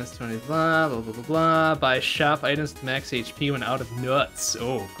 that's 20 blah, blah, blah, blah, blah. Buy shop items to max HP when out of nuts.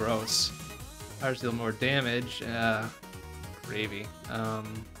 Oh, gross. Powers deal more damage. Gravy. I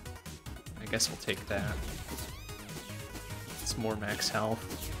guess we'll take that. It's more max health.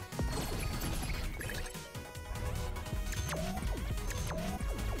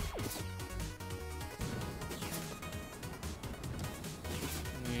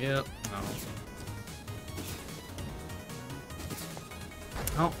 Yep.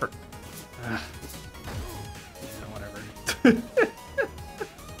 Oh, for... yeah, whatever.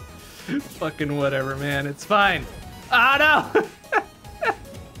 Fucking whatever, man. It's fine. Ah, no!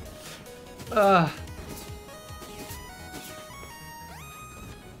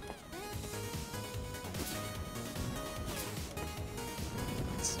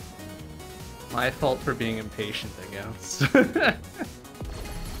 It's my fault for being impatient, I guess.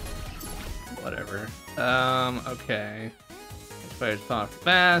 Whatever. Okay. Fires talk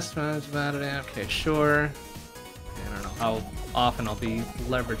fast. Okay, sure. I don't know how often I'll be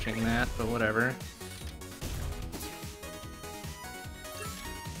leveraging that, but whatever.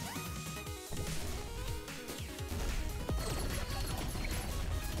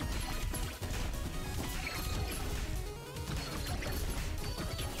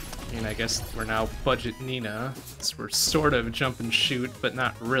 mean, I guess we're now budget Nina, so we're sort of jump and shoot, but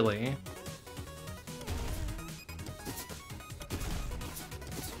not really.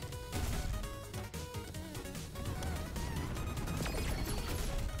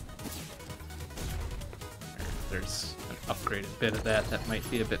 There's an upgraded bit of that might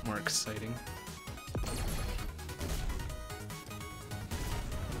be a bit more exciting.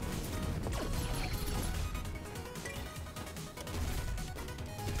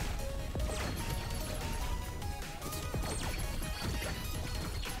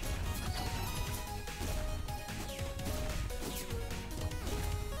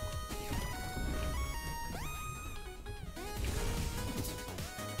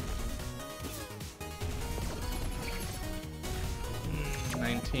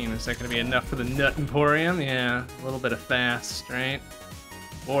 Is that going to be enough for the Nut Emporium? Yeah, a little bit of fast, right?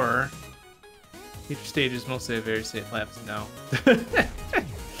 Or future stages mostly have very safe laps. No.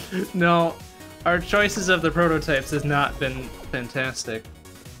 No, our choices of the prototypes has not been fantastic.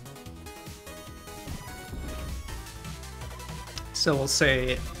 So we'll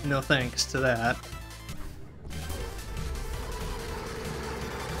say no thanks to that.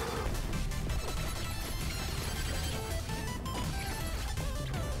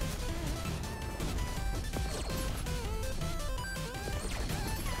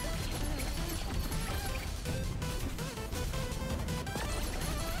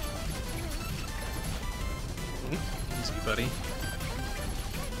 Buddy.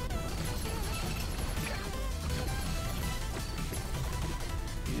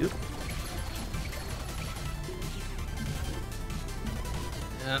 Yep.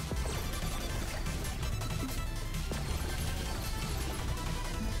 Yep.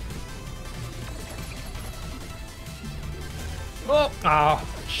 Oh! Oh,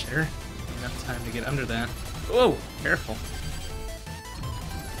 sure. Enough time to get under that. Whoa! Careful.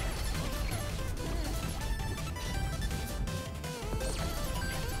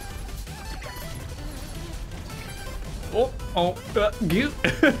 You.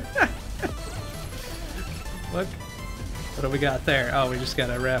 Look. What do we got there? Oh, we just got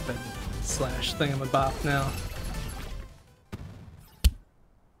a rapid slash thingamabop now.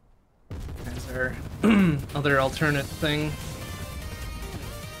 There's our other alternate thing.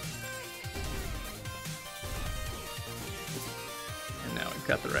 And now we've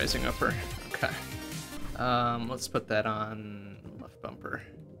got the rising upper. Okay. Let's put that on left bumper.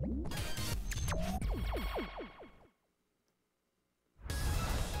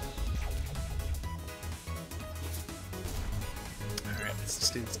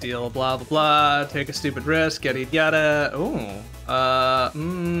 Stupid steal, blah blah blah, take a stupid risk, yada yada. Ooh.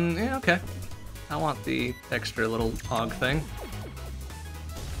 Yeah, okay. I want the extra little hog thing.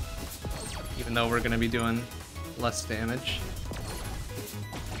 Even though we're gonna be doing less damage.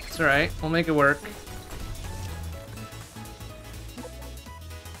 It's alright, we'll make it work.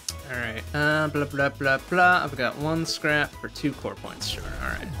 Alright, blah blah blah blah. I've got 1 scrap for 2 core points, sure,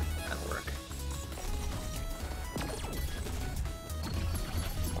 alright. That'll work.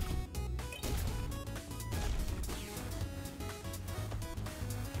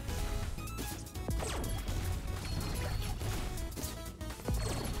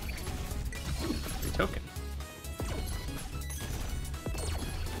 Token.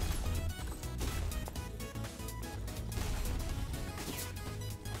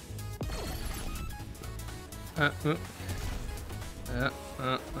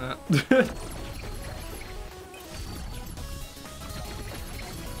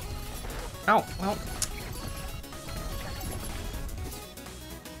 Ow, well.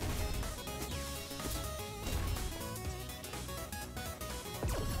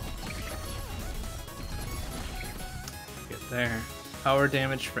 Get there. Power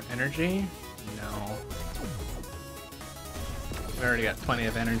damage for energy? No. We already got plenty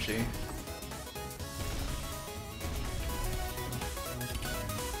of energy.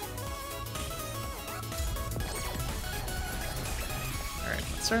 Alright,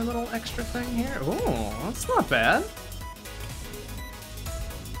 what's our little extra thing here? Ooh, that's not bad.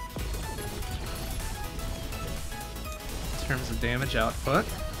 In terms of damage output.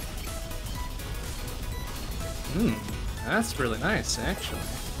 That's really nice, actually.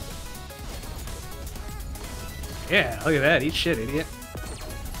 Yeah, look at that. Eat shit, idiot.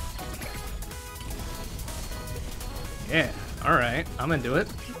 Yeah, alright. I'm into it.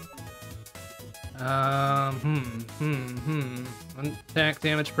 Attack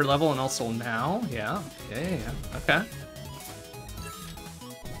damage per level and also now? Yeah. Okay.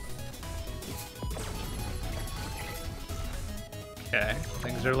 Okay,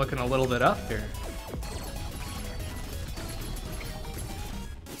 things are looking a little bit up here.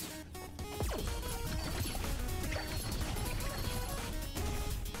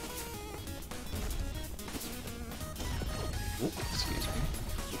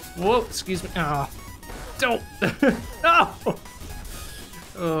 Whoa, excuse me. Oh, don't. No!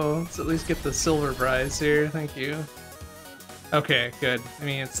 Oh, let's at least get the silver prize here. Thank you. Okay, good. I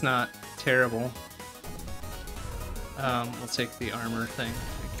mean, it's not terrible. We'll take the armor thing.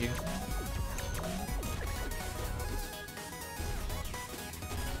 Thank you.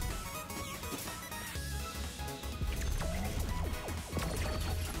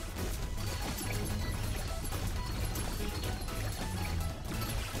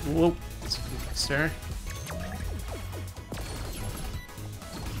 Whoa, excuse me, sir.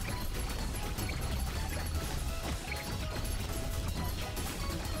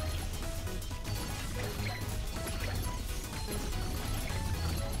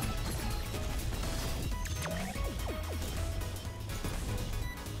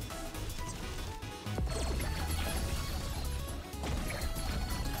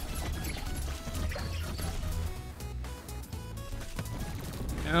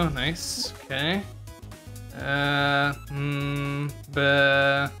 Oh, nice. Okay.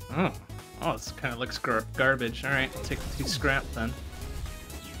 Oh, this kind of looks garbage. All right, I'll take the 2 scrap then.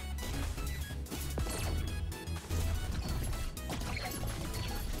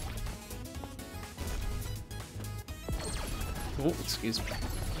 Oh, excuse me.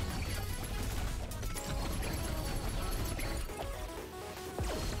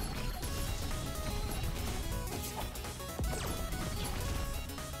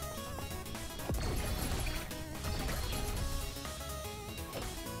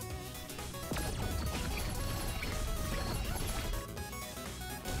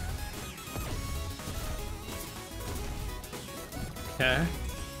 Okay.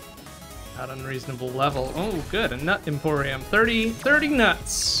 Not unreasonable level. Oh, good. A nut emporium. 30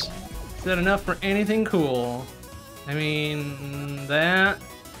 nuts. Is that enough for anything cool? I mean, that.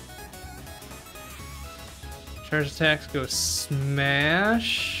 Charge attacks go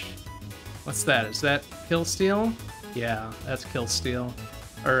smash. What's that? Is that kill steal? Yeah, that's kill steal.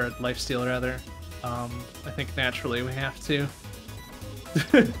 Or life steal, rather. I think naturally we have to.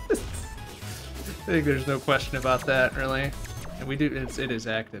 I think there's no question about that, really. And we do, it is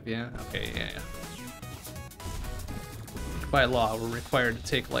active, yeah? Okay, yeah. By law, we're required to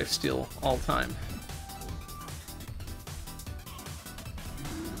take lifesteal all time.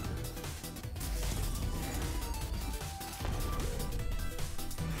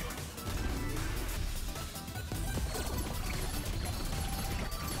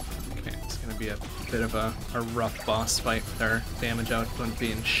 Okay, it's gonna be a bit of a rough boss fight with our damage output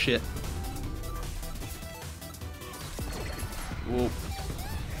being shit. Whoa.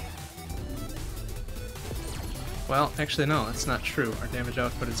 Well, actually, no, that's not true. Our damage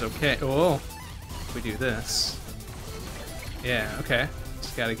output is okay. Oh, if we do this. Yeah, okay.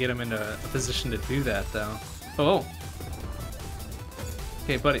 Just gotta get him into a position to do that, though. Oh.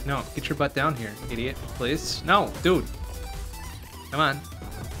 Okay, buddy, no, get your butt down here, idiot, please. No, dude. Come on.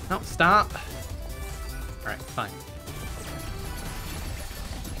 No, stop. Alright, fine.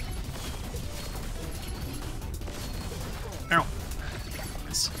 Ow.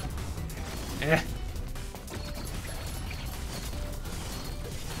 Eh.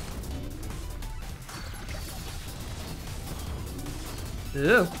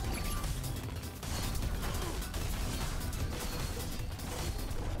 Ew.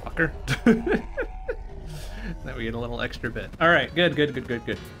 Fucker. Then we get a little extra bit. Alright, good.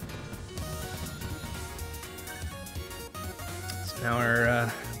 So now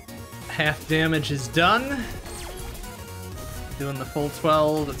our half damage is done. Doing the full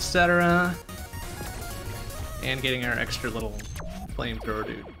 12, etc. And getting our extra little flamethrower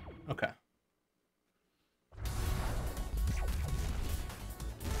dude. Okay.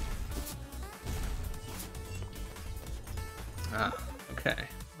 Ah, okay.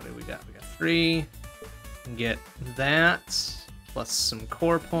 What do we got? We got 3. Can get that, plus some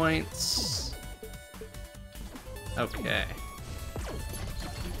core points. Okay.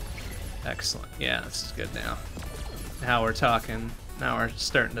 Excellent. Yeah, this is good now. Now we're talking. Now we're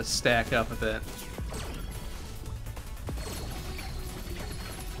starting to stack up a bit.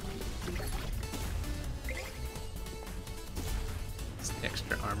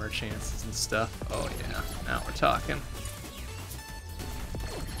 Extra armor chances and stuff. Oh yeah, now we're talking.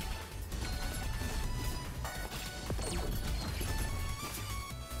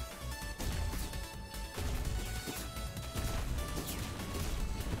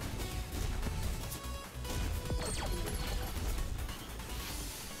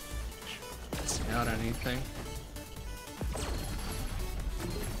 Out anything.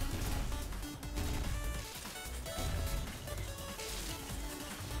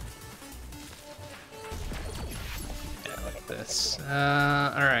 Yeah, like this.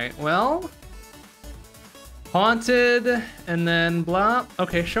 All Alright, well... Haunted, and then blah.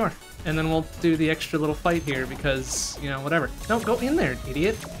 Okay, sure. And then we'll do the extra little fight here because, you know, whatever. No, go in there,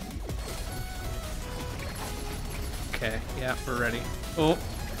 idiot. Okay, yeah, we're ready. Oh,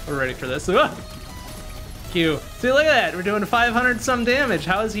 we're ready for this. Ah! Q. See, look at that. We're doing 500 some damage.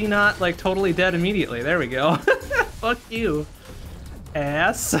 How is he not, like, totally dead immediately? There we go. Fuck you,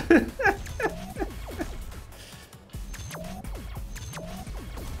 ass.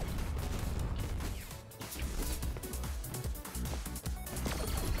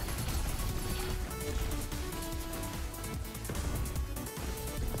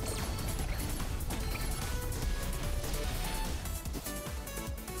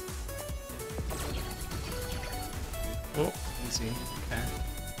 Oh, easy. Okay.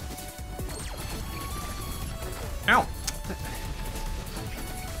 Ow!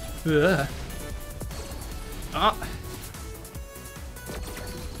 Ugh. Oh.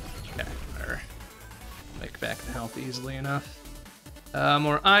 Okay, whatever. Make back the health easily enough.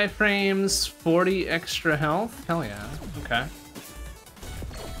 More iframes, 40 extra health. Hell yeah. Okay.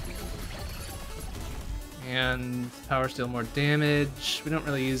 And power steal, more damage. We don't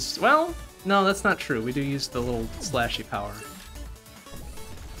really use... Well, no, that's not true. We do use the little slashy power.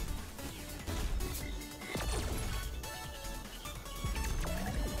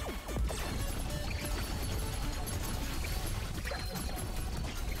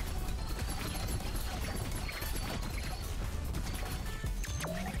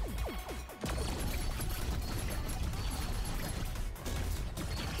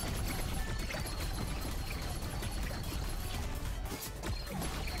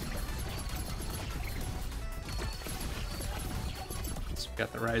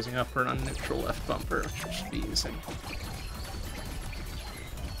 Got the rising upper on neutral left bumper, which should be using.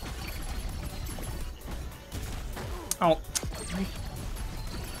 Oh.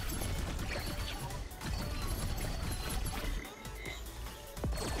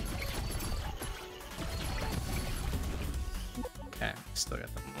 Okay, still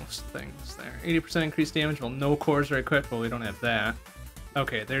got the most things there. 80% increased damage, well, no cores very quick. Well, we don't have that.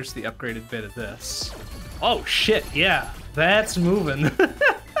 Okay, there's the upgraded bit of this. Oh shit, yeah, that's moving.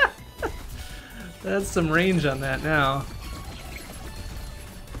 That's some range on that now.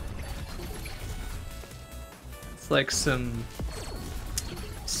 It's like some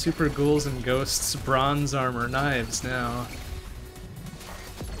super ghouls and ghosts bronze armor knives now.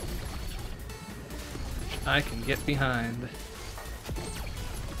 Which I can get behind.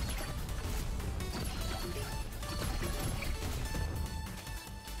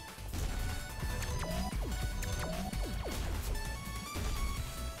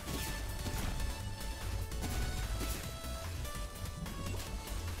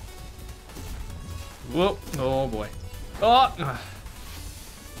 Whoa, oh boy. Oh!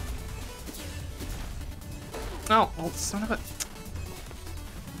 Oh, son of a...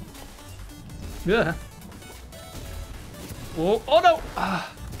 Yeah. Whoa, oh no! Ah,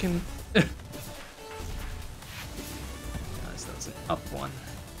 can... Guys, that was an up one.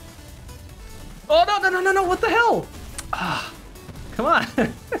 Oh no, no, no, no, no, what the hell? Ah, come on.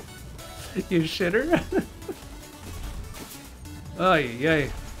 You shitter. Oh,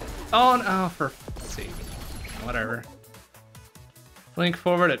 yay. Oh, no, for... Let's see. Whatever. Link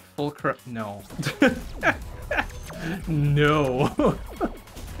forward at full no. No.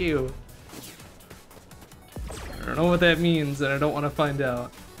 Ew. I don't know what that means, and I don't want to find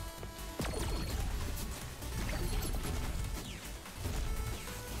out.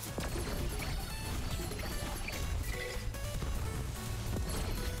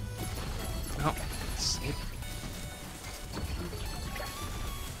 Oh, let's see.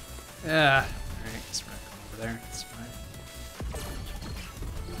 Yeah. Alright, let's run over there. It's fine.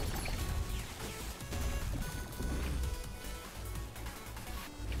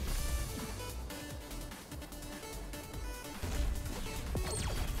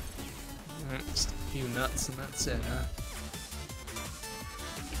 Alright, just a few nuts and that's it, huh?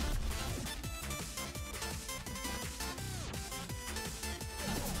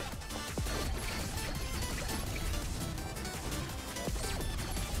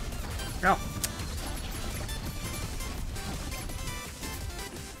 Go.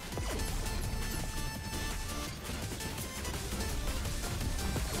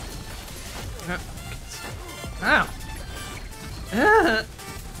 Ow. Ah.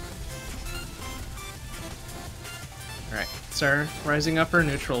 Alright, sir. Rising upper,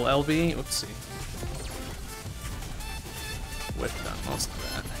 neutral LB. Oopsie. Whiffed on most of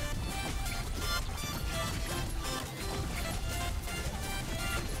that.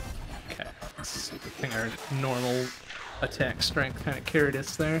 Okay, let's see if we ping our normal attack strength kind of carried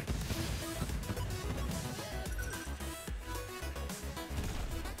us there.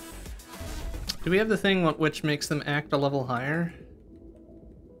 Do we have the thing which makes them act a level higher?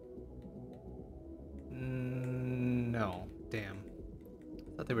 No. Damn.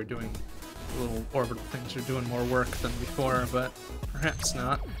 I thought they were doing little orbital things are doing more work than before, but perhaps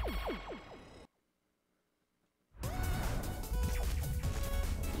not.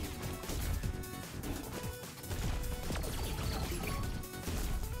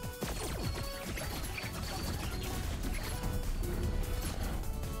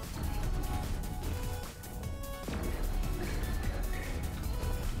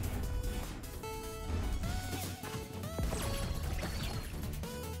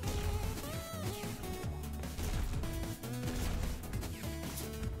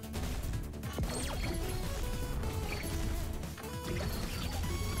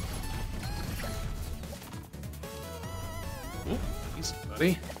 Easy,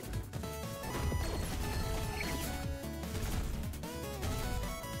 buddy.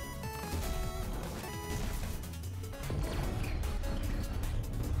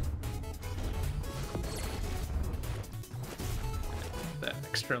 That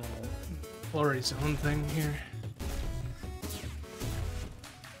extra little glory zone thing here.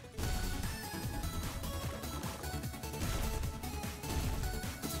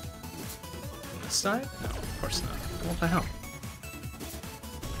 On this side? No, of course not. What the hell?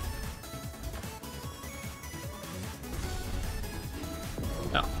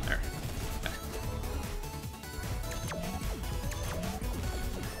 Oh, there. Okay.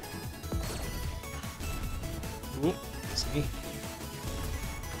 Ooh, see.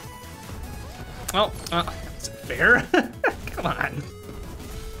 Oh, is it fair? Come on.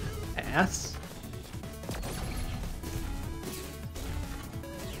 Ass.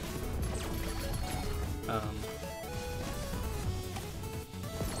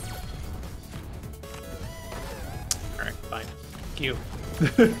 Alright, fine. Thank you.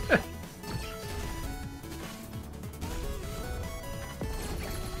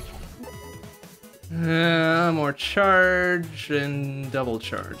 More charge and double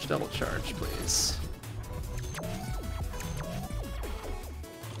charge, please.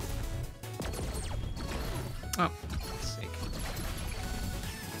 Oh, for God's sake.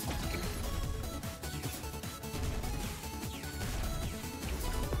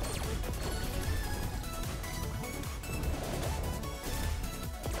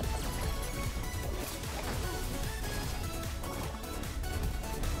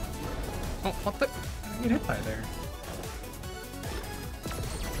 Oh, what the? I get hit by there.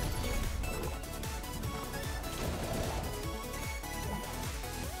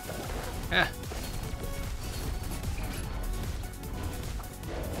 Ah.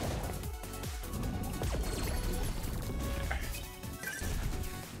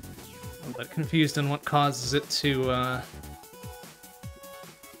 A little bit confused on what causes it to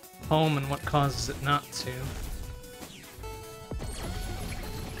home and what causes it not to.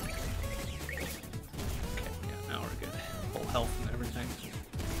 Health and everything.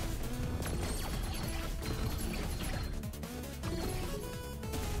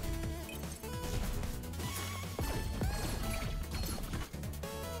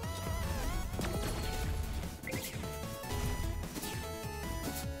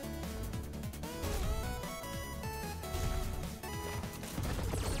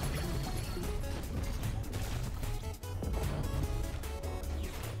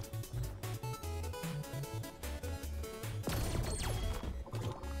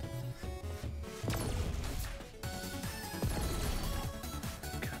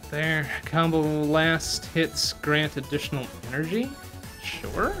 There. Combo last hits grant additional energy?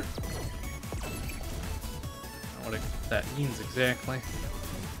 Sure. I don't know what that means exactly.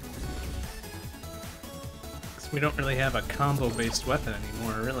 Because we don't really have a combo-based weapon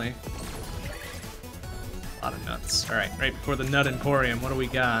anymore, really. A lot of nuts. Alright, right before the Nut Emporium, what do we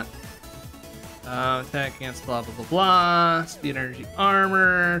got? Attack against blah blah blah blah. Speed energy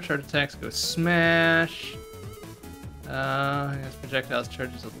armor. Charge attacks go smash. Has projectiles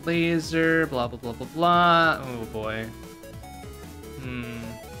charges a laser, blah blah blah blah blah. Oh boy.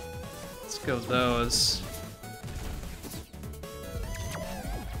 Let's go those.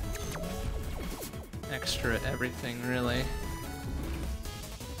 Extra everything, really.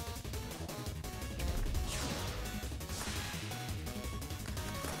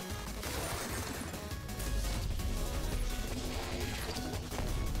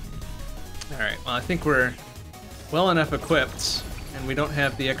 Alright, well I think we're well enough equipped, and we don't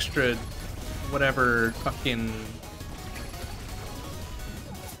have the extra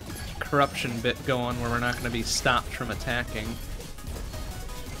corruption bit going where we're not going to be stopped from attacking.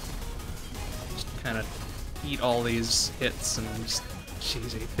 Just kind of eat all these hits and just...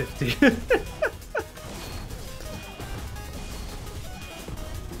 Jeez, 850.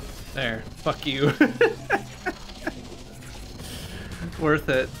 There, fuck you. Worth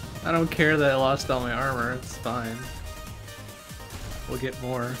it. I don't care that I lost all my armor, it's fine. We'll get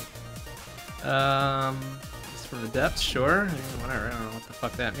more. Just from the depths, sure. Whatever, I don't know what the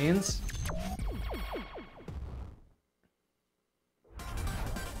fuck that means.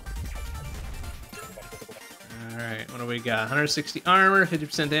 Alright, what do we got? 160 armor,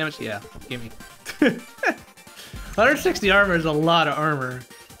 50% damage? Yeah, gimme. 160 armor is a lot of armor.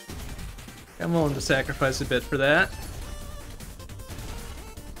 I'm willing to sacrifice a bit for that.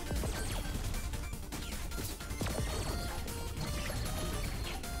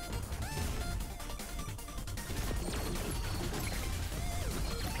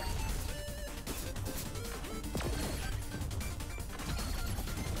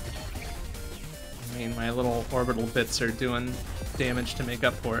 I mean, my little orbital bits are doing damage to make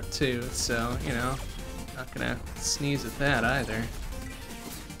up for it too, so, you know, not gonna sneeze at that either.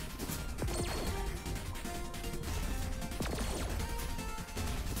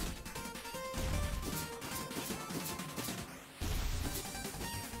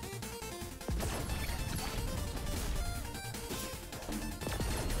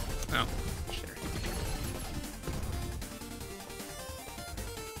 Oh, sure.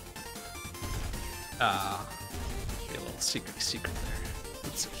 Ah, be a little secret there.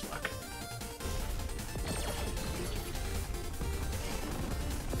 That's such luck.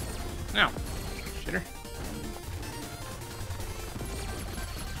 Now, shitter.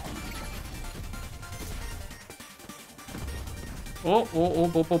 Oh,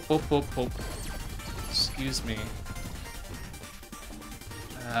 oh, oh, oh, oh, oh, oh. Excuse me.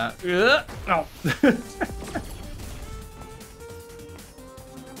 Oh.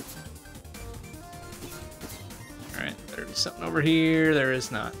 Alright, better be something over here. There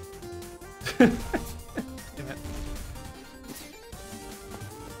is not. Damn it.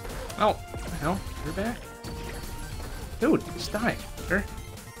 Oh, what the hell? You're back? Dude, just die. Sure.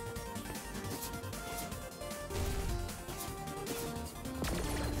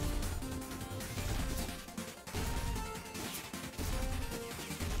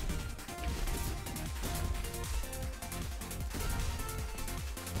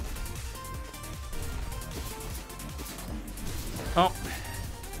 Oh.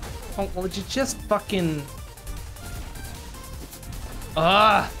 Oh, well, would you just fucking...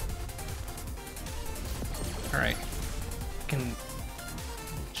 Ah! Alright. Fucking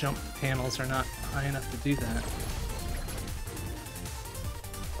jump panels are not high enough to do that.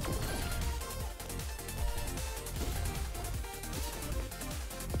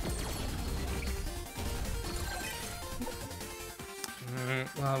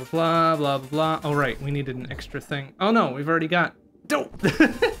 Blah, blah, blah, blah, blah. Oh, right, we needed an extra thing. Oh, no, we've already got... Dope! Must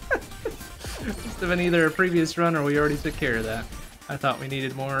have been either a previous run or we already took care of that. I thought we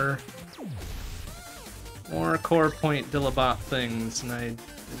needed more core point Dillabop things, and I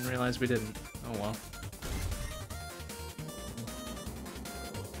didn't realize we didn't. Oh well.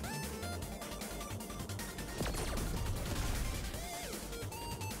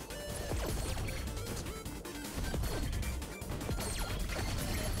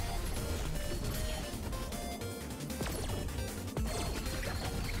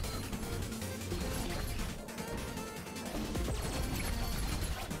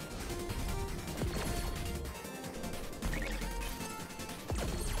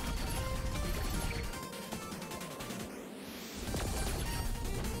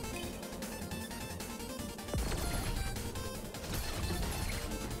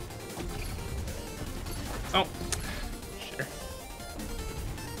 Oh, sure.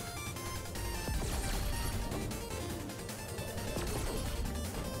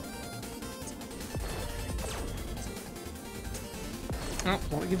 Oh,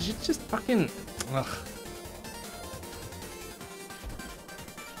 well, you just fucking... Ugh.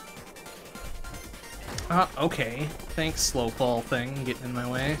 Okay. Thanks, slow fall thing, getting in my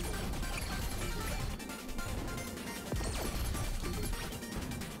way.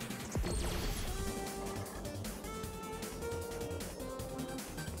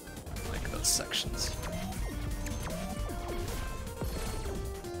 Sections.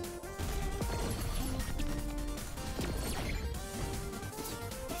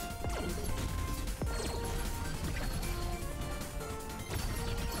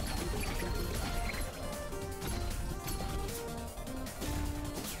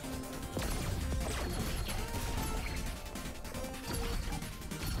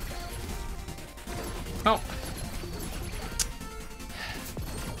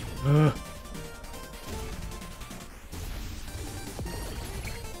 Ugh.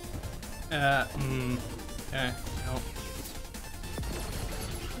 Okay, nope.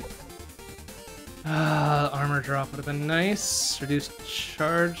 Armor drop would have been nice. Reduced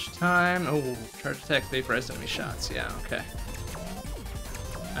charge time. Oh, charge attack, vaporize enemy shots. Yeah, okay.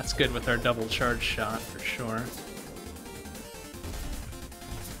 That's good with our double charge shot for sure.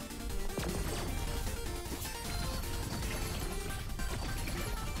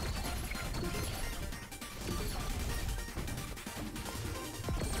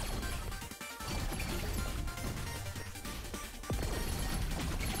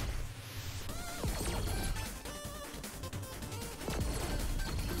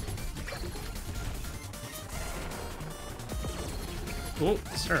 Oh,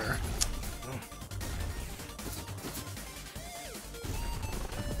 sir.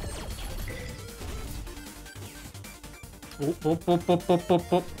 Oh.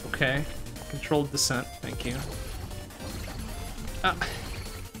 Okay. Controlled descent, thank you. Ah.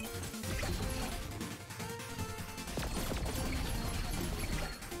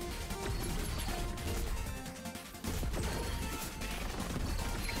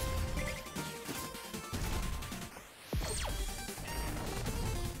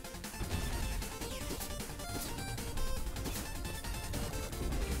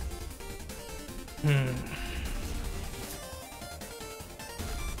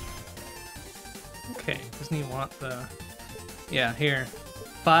 Okay, doesn't he want the... Yeah, here.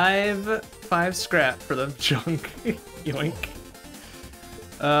 Five scrap for the junk. Yoink.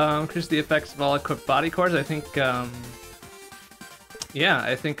 Increase the effects of all equipped body cores. I think, yeah,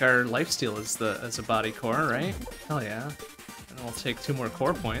 I think our lifesteal is a body core, right? Hell yeah. And we'll take 2 more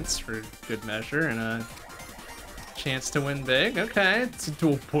core points for good measure and a chance to win big. Okay, it's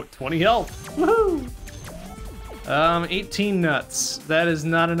 20 health. Woohoo! 18 nuts. That is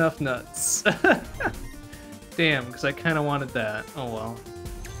not enough nuts. Damn, because I kind of wanted that. Oh well.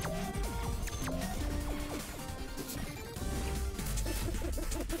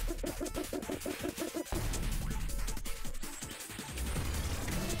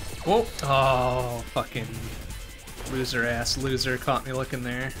 Whoa! Oh, fucking loser ass loser caught me looking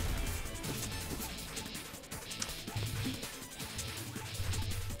there.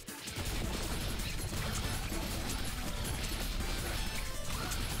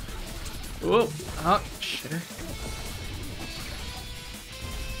 Whoa! Oh, shitter.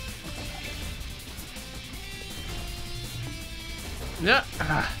 Yeah.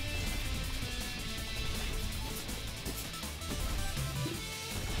 Ah.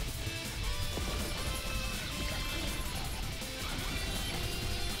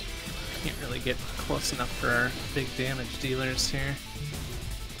 Can't really get close enough for our big damage dealers here.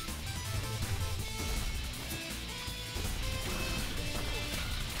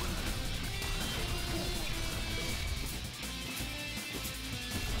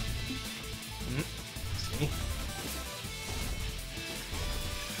 See?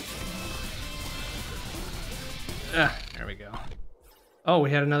 There we go. Oh,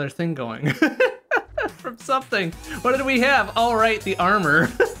 we had another thing going. From something. What did we have? All right, the armor.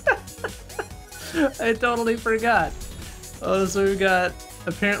 I totally forgot. Oh, so we've got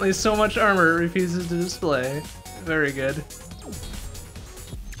apparently so much armor it refuses to display. Very good.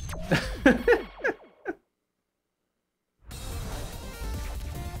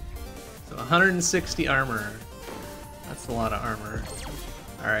 So 160 armor. That's a lot of armor.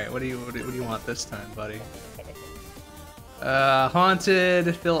 All right, what do you want this time, buddy?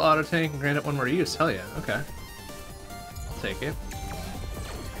 Haunted, fill auto tank, and grant it 1 more use. Hell yeah, okay. I'll take it.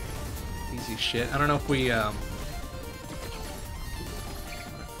 Easy shit. I don't know if we, I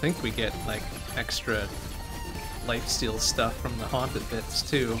think we get, like, extra lifesteal stuff from the haunted bits,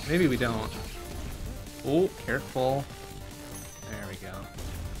 too. Maybe we don't. Oh, careful. There we go.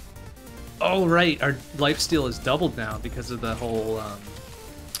 Oh, right, our lifesteal is doubled now because of the whole,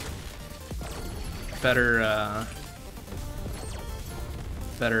 better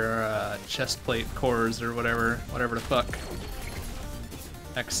chest plate cores or whatever the fuck.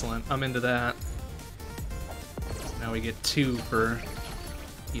 Excellent, I'm into that. So now we get 2 for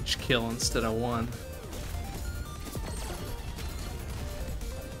each kill instead of 1.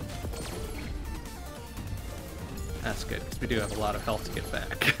 That's good, because we do have a lot of health to get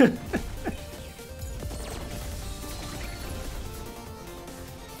back.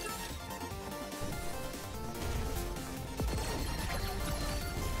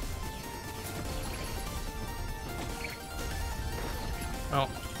 Oh.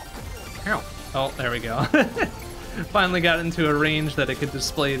 Ow. Oh, there we go. Finally got into a range that it could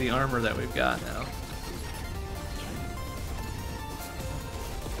display the armor that we've got now.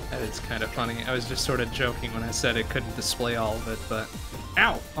 That is kind of funny. I was just sort of joking when I said it couldn't display all of it, but...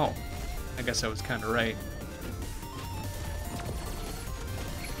 Ow! Oh, I guess I was kind of right.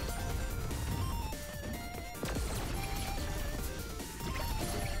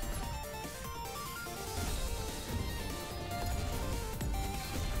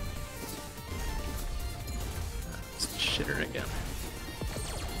 It's a shitter again.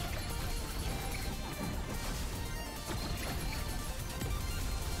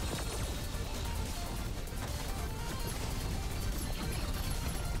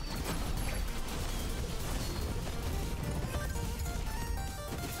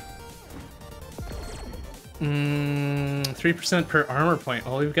 Mm, 3% per armor point.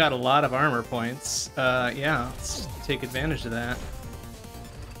 Well, we've got a lot of armor points. Yeah, let's take advantage of that.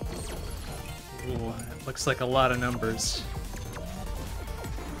 Ooh, it looks like a lot of numbers.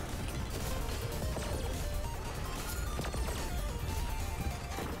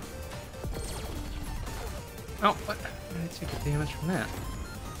 Oh, what? How did I take the damage from that?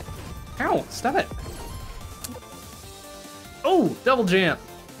 Ow, stop it! Oh, double jump!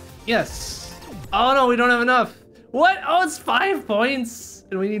 Yes! Oh no, we don't have enough! What? Oh, it's 5 points!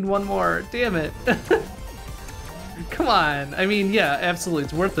 And we need one more. Damn it. Come on. I mean, yeah, absolutely,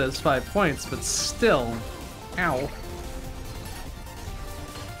 it's worth those 5 points, but still. Ow.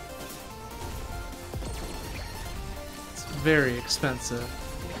 It's very expensive.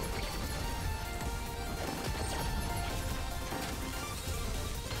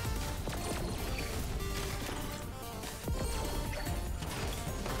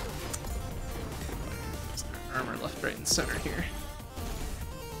 Armor left, right, and center here.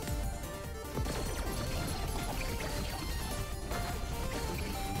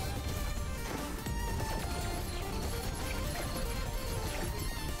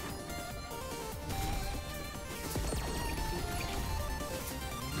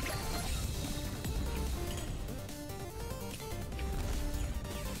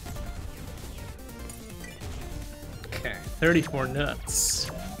 Okay, 34 nuts.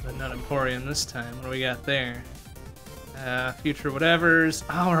 The Nut Emporium this time. What do we got there? Future whatevers.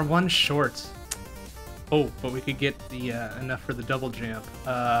 Oh, we're one short. Oh, but we could get the enough for the double jump.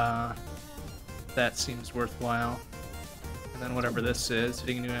 That seems worthwhile. And then whatever this is,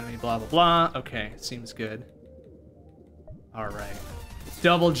 hitting a new enemy, blah blah blah. Okay, seems good. All right,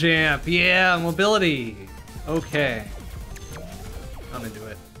 double jump. Yeah, mobility. Okay, I'm into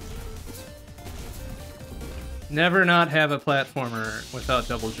it. Never not have a platformer without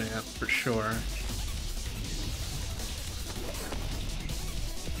double jump, for sure.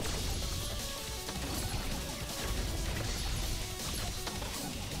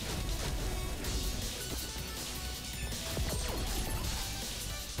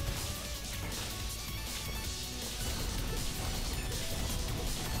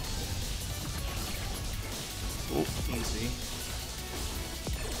 Oh, easy.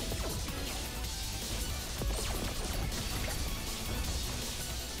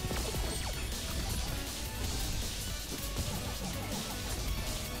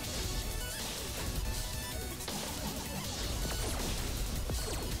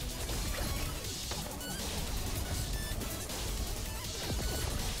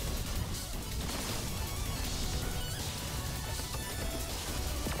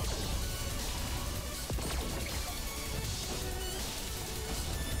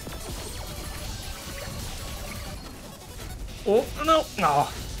 Oh, no!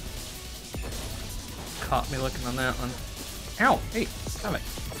 Oh. Caught me looking on that one. Ow! Hey, stop it.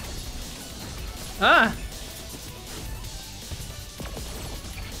 Ah!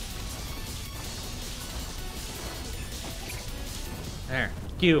 There.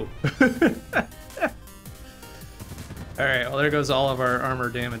 Q. Alright, well there goes all of our armor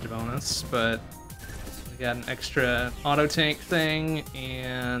damage bonus, but we got an extra auto tank thing,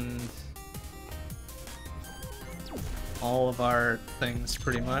 and all of our things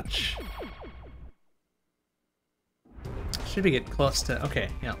pretty much. Should be getting close to, okay,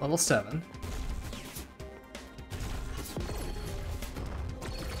 yeah, level 7.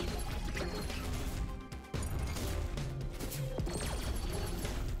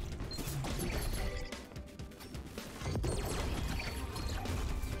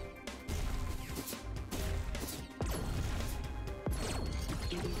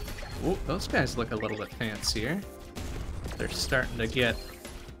 Ooh, those guys look a little bit fancier. They're starting to get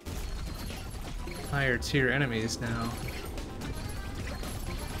higher tier enemies now.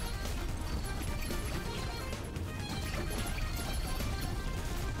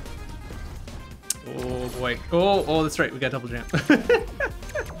 Oh boy. Oh, that's right, we got double jump.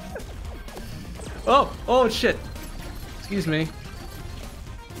 Oh shit. Excuse me.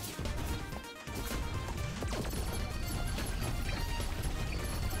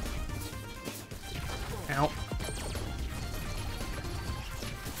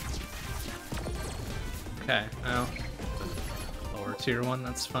 Okay, well, lower tier one,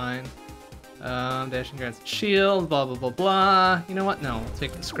 that's fine. Dashing grants shield, blah blah blah blah. You know what? No, we'll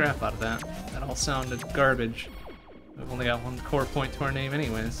take the scrap out of that. That all sounded garbage. We've only got one core point to our name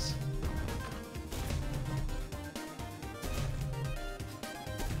anyways.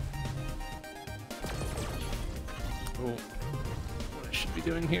 Oh, what I should be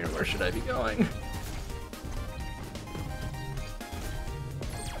doing here? Where should I be going?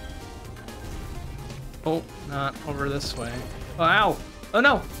 Oh, not over this way. Oh, ow! Oh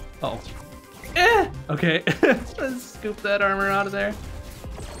no! Oh. Eh! Okay. Let's scoop that armor out of there.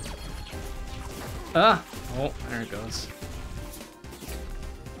 Ah! Oh, there it goes.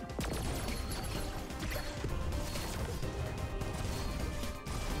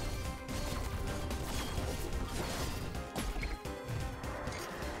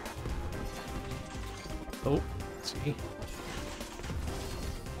 Oh, let's see.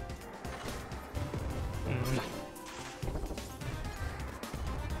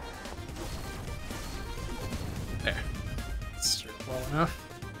 There. That's well enough.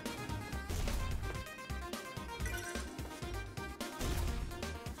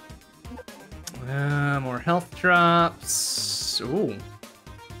 More health drops. Ooh.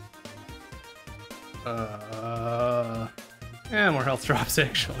 Yeah, more health drops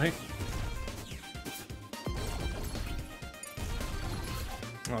actually.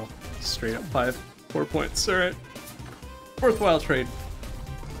 Oh, straight up 4 points. All right. Worthwhile trade.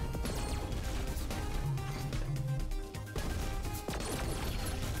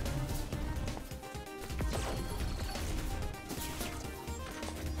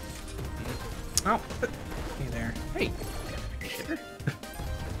 Oh, hey there. Hey, shitter.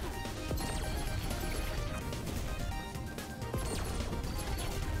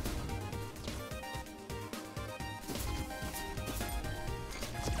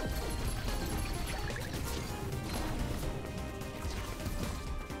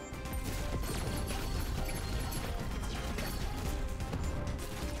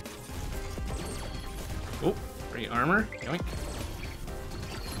 Oh, free armor. Yoink.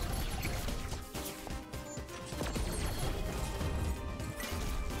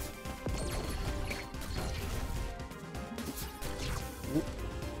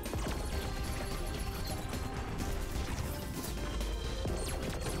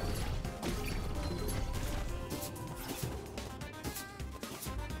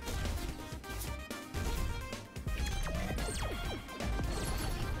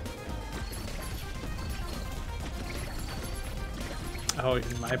 Oh,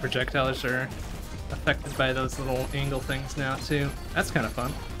 even my projectiles are affected by those little angle things now too. That's kind of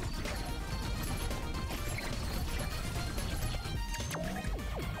fun.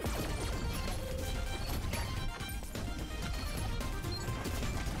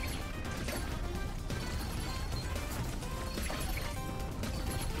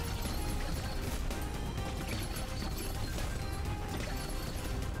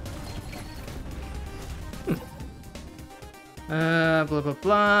 Blah blah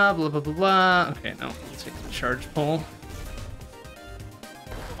blah blah blah blah blah. Okay, no, we'll take the charge pole.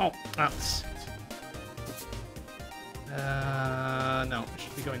 Oh, ouch. No, it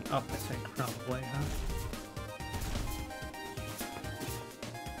should be going up, I think, probably, huh?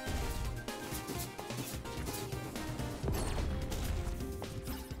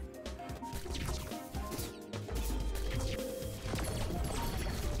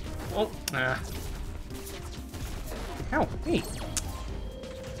 Oh, Ow, hey.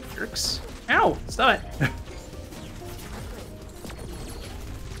 Jerks. Ow, stop it.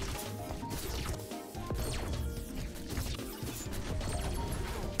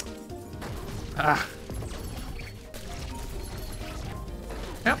 Ah.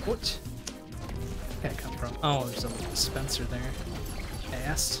 Ow, what? Where'd that come from? Oh, there's a little dispenser there.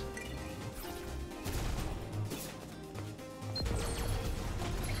 Ass.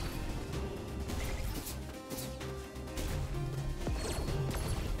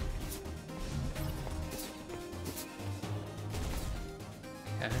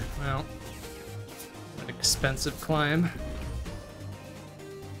 Okay, well, an expensive climb.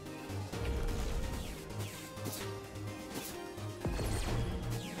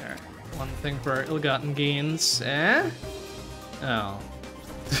 There, one thing for our ill-gotten gains, eh? Oh.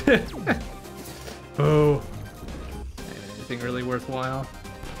 Oh. Anything really worthwhile?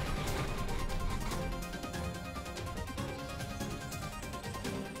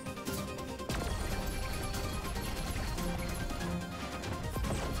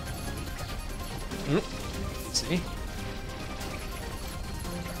 Let's see.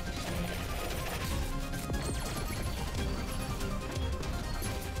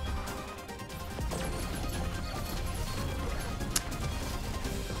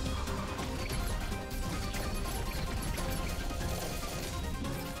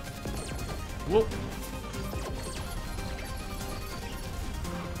 Whoa.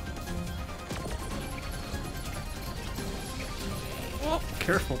 Whoa,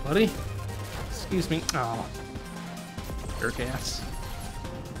 careful, buddy. Excuse me. Oh. Jerk ass.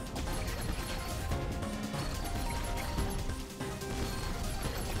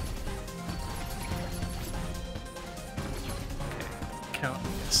 Okay, count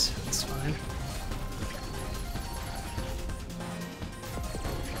this. It's fine.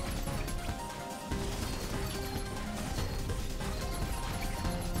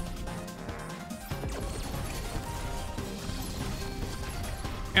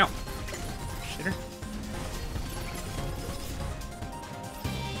 Ow. Shitter.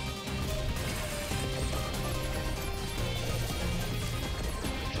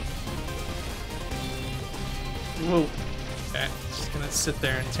 Whoa. Okay, just gonna sit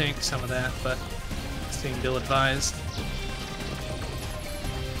there and tank some of that, but seemed ill-advised.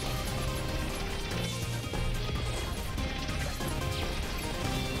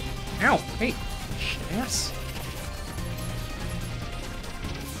 Ow! Hey! Shit ass.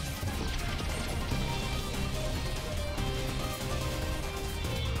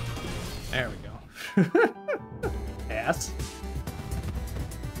 There we go. Ass.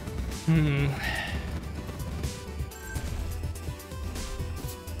 Hmm.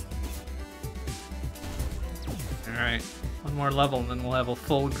 Alright, one more level and then we'll have a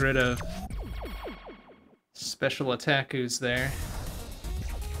full grid of special attack-oos there.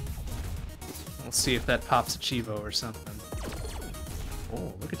 We'll see if that pops a Chivo or something.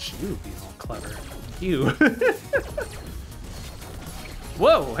 Oh, look at you being all clever. You.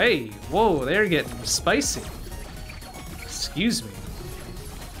 Whoa, hey, whoa, they're getting spicy. Excuse me.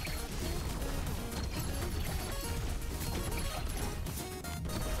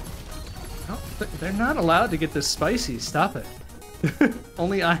 They're not allowed to get this spicy. Stop it.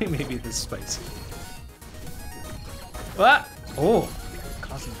 Only I may be this spicy. Ah! Oh,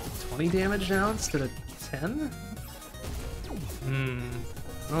 causing 20 damage now instead of 10? I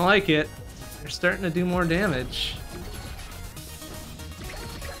don't like it. They're starting to do more damage.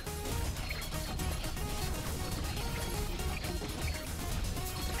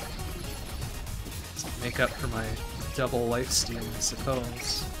 Let's make up for my double lifesteal, I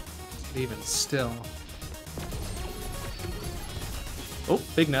suppose. Even still. Oh,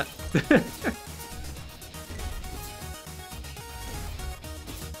 big nut.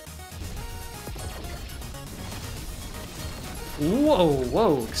 Whoa,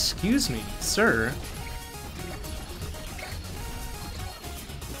 whoa, excuse me, sir.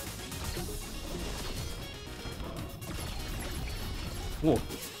 Whoa.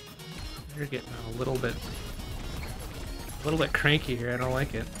 You're getting a little bit cranky here, I don't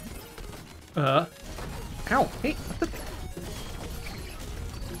like it. Ow, hey, what the?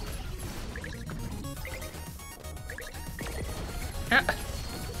 Ah.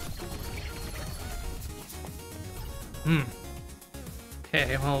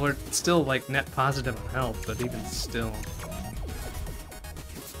 Okay, well, we're still, like, net positive on health, but even still.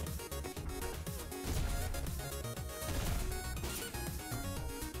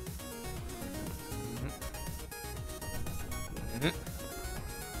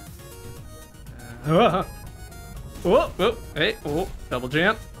 Oh, oh, hey, oh, double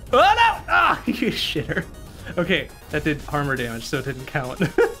jump. Oh, no! Ah, you shitter. Okay, that did armor damage, so it didn't count.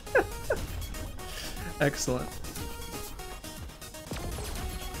 Excellent.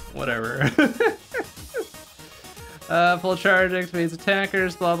 Whatever. Full charge activates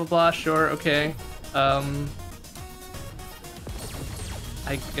attackers, blah, blah, blah, sure, okay. Yeah,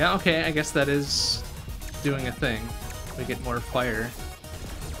 okay, I guess that is doing a thing. We get more fire.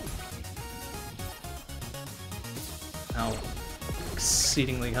 How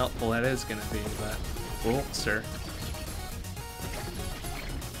exceedingly helpful that is gonna be, but... Oh, sir.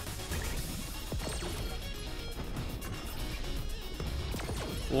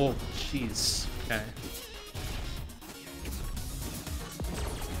 Oh, jeez. Okay.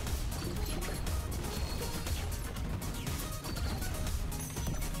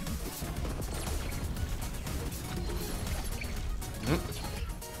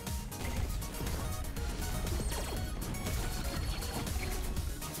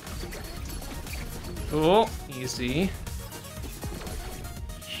 Oh, easy.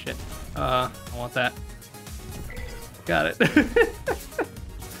 Shit. I want that. Got it.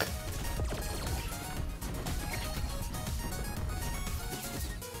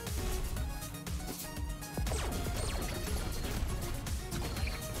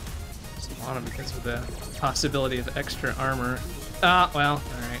 Because of the possibility of extra armor. Ah, well,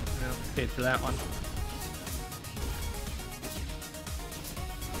 alright. No, paid for that one.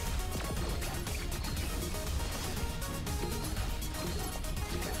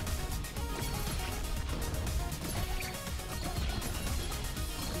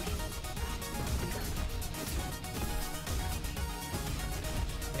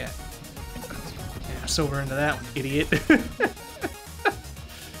 scraps over into that one, idiot.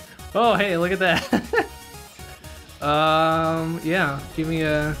 Oh, hey, look at that. Yeah, give me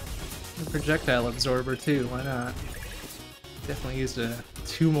a projectile absorber too, why not? Definitely used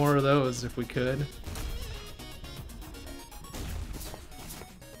 2 more of those if we could.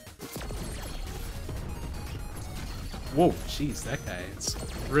 Whoa, jeez, that guy is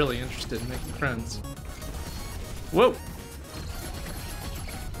really interested in making friends. Whoa!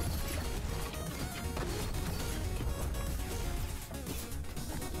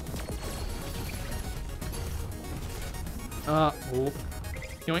 Oh.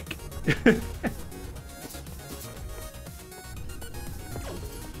 Yoink.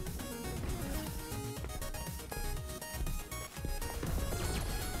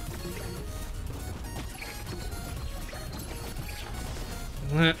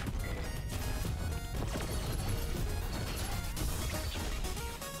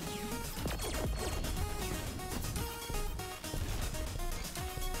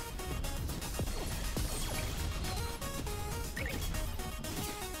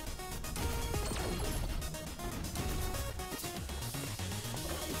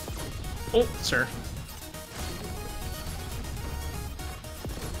 Oh, sir.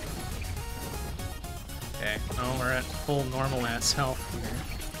 Okay, oh, we're at full normal-ass health here.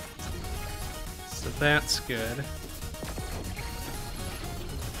 So that's good.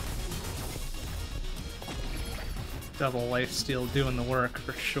 Double lifesteal doing the work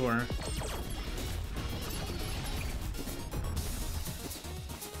for sure.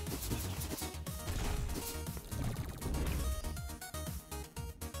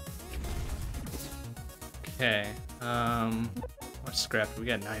 Okay, what scrap? We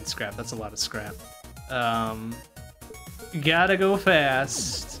got 9 scrap, that's a lot of scrap. Gotta go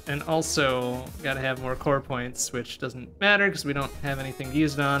fast, and also gotta have more core points, which doesn't matter because we don't have anything to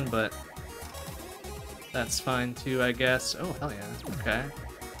use it on, but that's fine too, I guess. Oh, hell yeah, okay.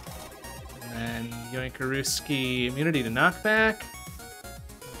 And then Yoinkaruski immunity to knockback?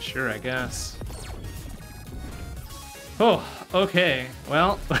 Sure, I guess. Oh, okay,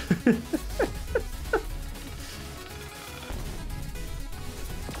 well.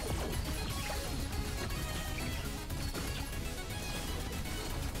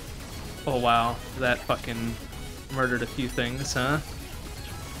 Oh wow, that fucking murdered a few things, huh?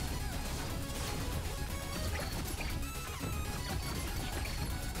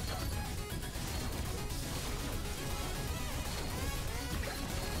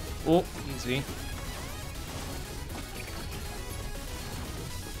 Oh, easy.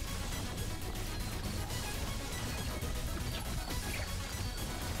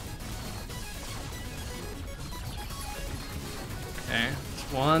 Okay.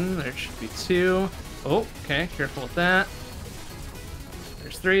 1, there should be 2. Oh, okay, careful with that.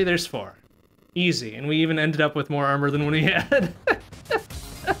 There's 3, there's 4. Easy, and we even ended up with more armor than we had.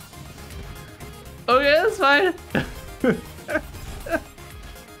 Okay, that's fine.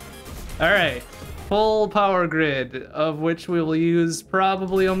 Alright, full power grid, of which we will use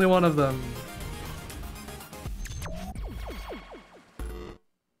probably only one of them.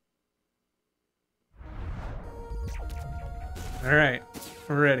 Alright.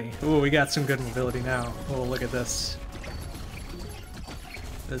 We're ready. Ooh, we got some good mobility now. Oh, look at this.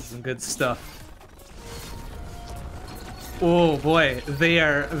 This is some good stuff. Oh boy, they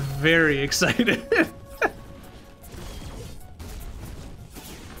are very excited.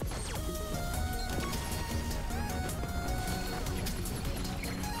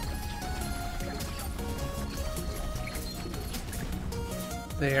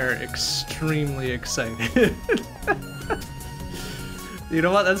 They are extremely excited. You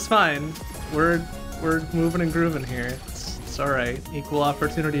know what? That's fine. We're moving and grooving here. It's all right. Equal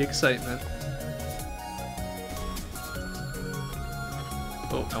opportunity excitement.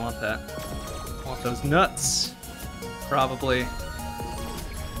 Oh, I want that. I want those nuts. Probably.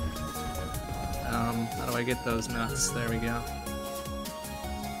 How do I get those nuts? There we go.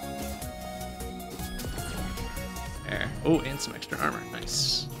 There. Oh, and some extra armor.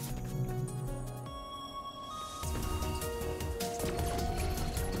 Nice.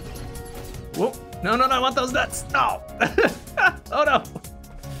 Whoa! No, no, no! I want those nuts! No! Oh no!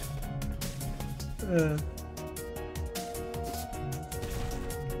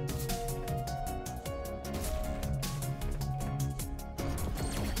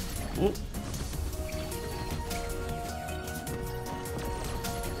 Whoa.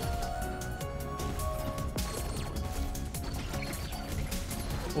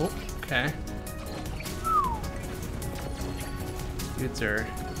 Oh, okay. Dudes are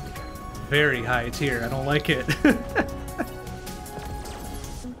very high tier. I don't like it.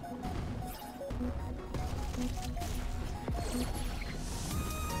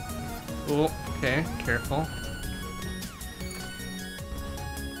 Oh, okay, careful.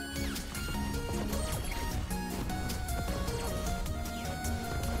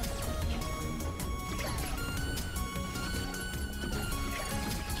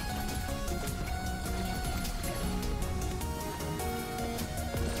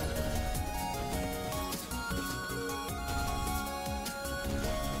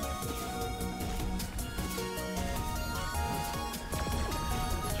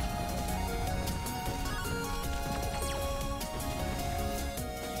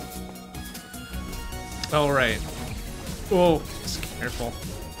 Oh, right. Oh, just careful.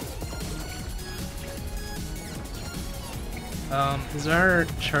 Is our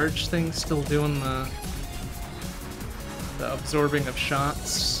charge thing still doing the absorbing of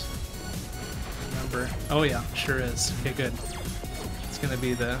shots? Remember? Oh yeah, sure is. Okay, good. It's gonna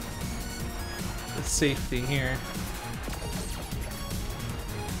be the safety here.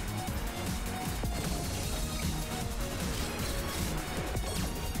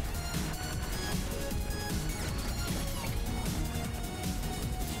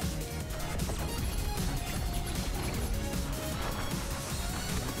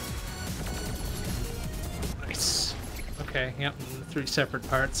 Okay, yep, 3 separate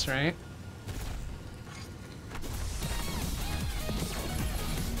parts, right?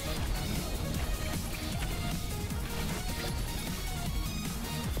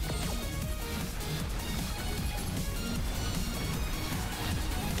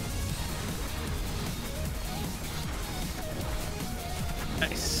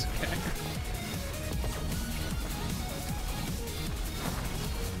 Nice, okay.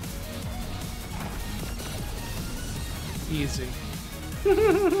 Easy.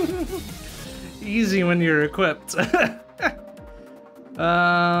 Easy when you're equipped.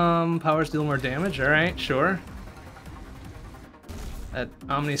 Powers deal more damage, alright, sure. That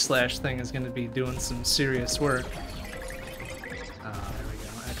Omni Slash thing is gonna be doing some serious work. Ah, there we go,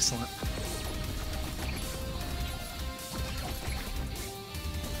 excellent.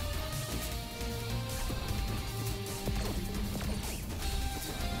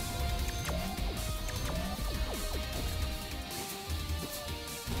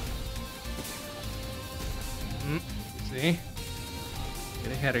 See?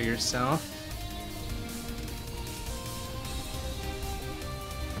 Get ahead of yourself.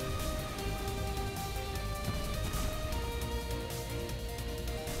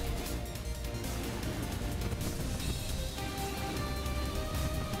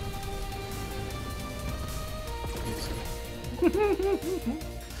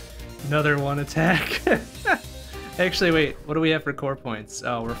 Another 1 attack. Actually, wait, what do we have for core points?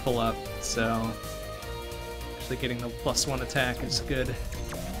 Oh, we're full up, so actually getting the +1 attack is good.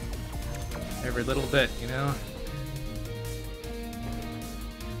 Every little bit, you know?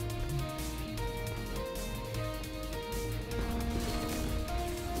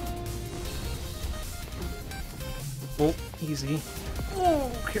 Oh, easy.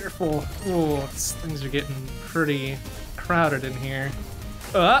 Oh, careful. Oh, things are getting pretty crowded in here.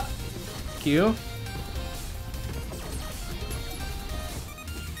 Q.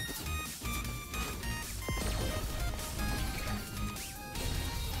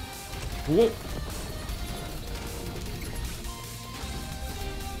 Whoa.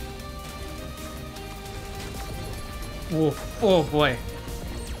 Whoa. Oh boy.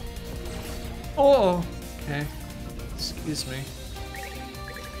 Oh. Okay. Excuse me.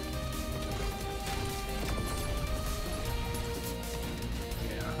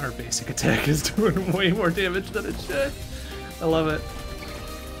 Yeah, our basic attack is doing way more damage than it should. I love it.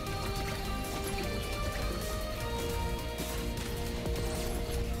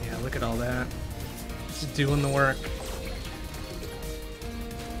 Yeah, look at all that. Just doing the work.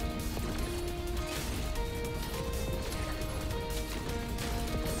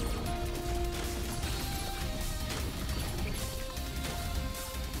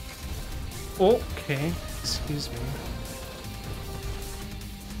 Okay, excuse me.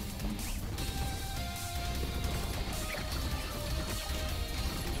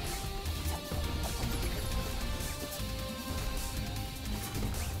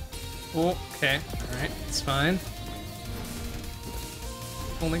 Okay, alright, it's fine.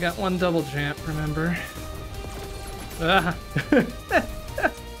 Only got 1 double jump, remember? Ah!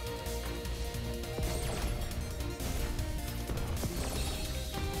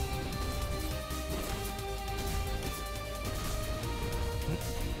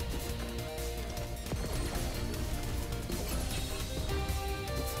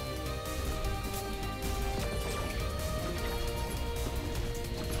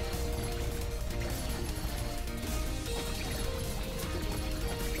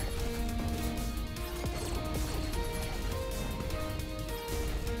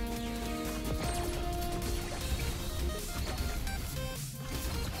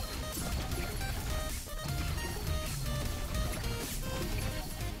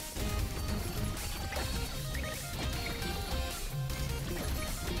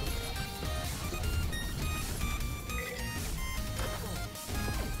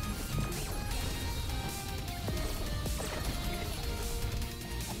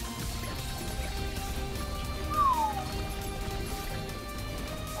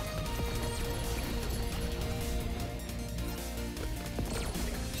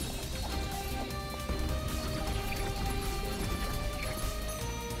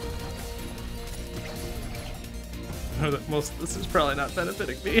 that most of this is probably not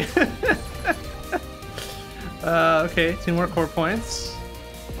benefiting me. Okay, 2 more core points.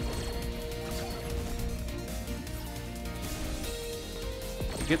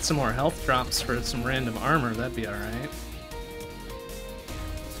 Get some more health drops for some random armor, that'd be alright.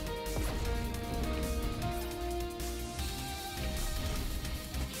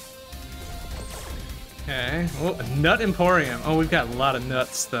 Okay. Oh, a Nut Emporium. Oh, we've got a lot of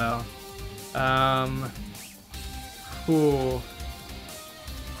nuts, though. Ooh.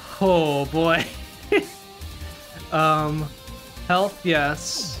 Oh, boy. Health,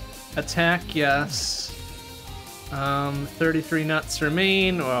 yes. Attack, yes. 33 nuts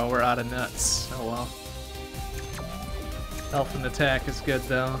remain. Oh, we're out of nuts. Oh, well. Health and attack is good,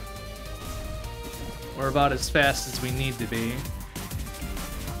 though. We're about as fast as we need to be.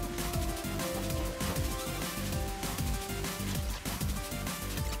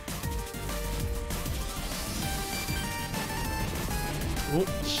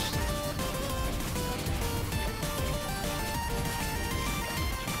 Oops.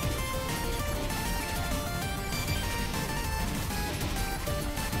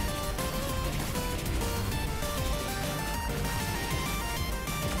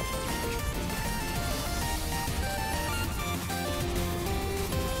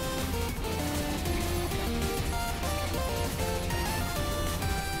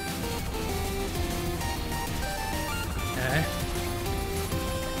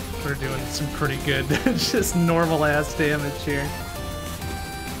 We're doing some pretty good, just normal ass damage here.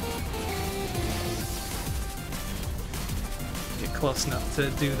 Get close enough to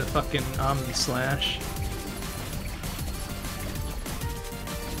do the fucking Omni Slash.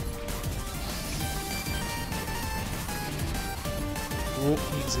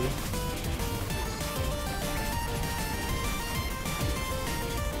 Oh, easy.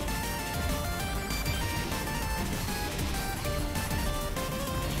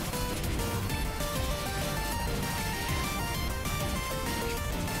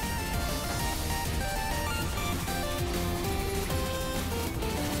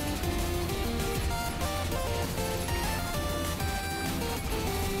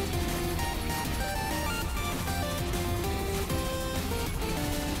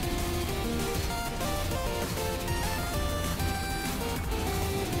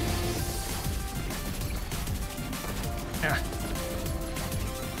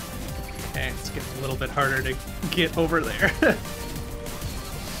 Okay, it's getting a little bit harder to get over there.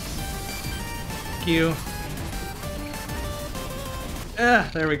 Thank you. Ah,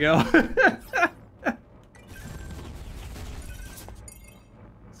 there we go. So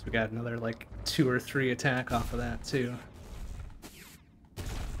we got another like 2 or 3 attack off of that too.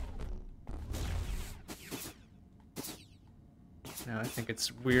 Now I think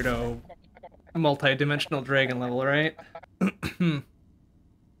it's weirdo multi-dimensional dragon level, right?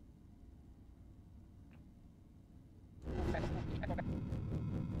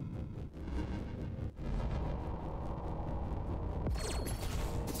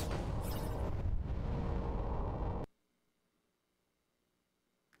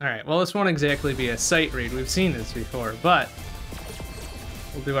 Alright, well this won't exactly be a sight read, we've seen this before, but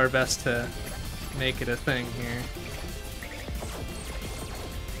we'll do our best to make it a thing here.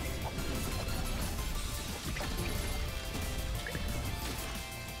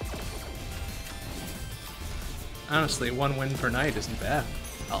 Honestly, 1 win per night isn't bad.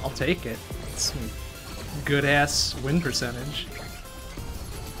 I'll take it. It's some good-ass win percentage.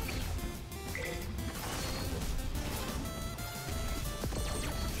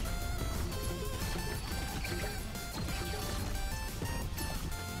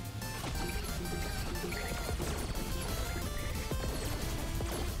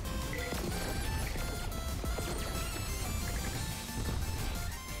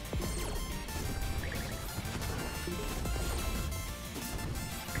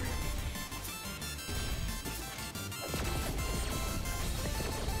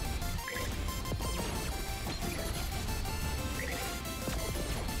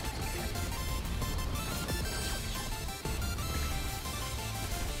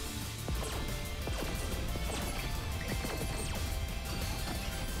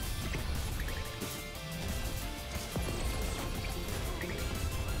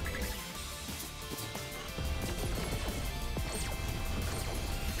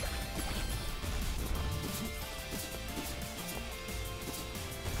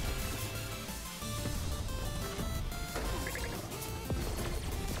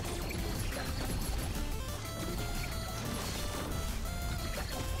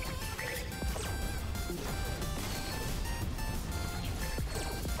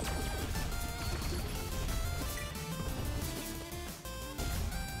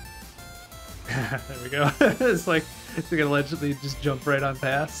 There we go. It's like it's gonna allegedly just jump right on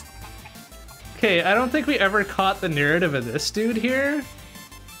past. Okay, I don't think we ever caught the narrative of this dude here.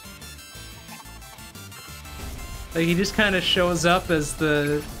 Like he just kind of shows up as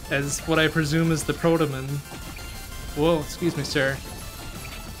what I presume is the Protoman. Whoa, excuse me, sir.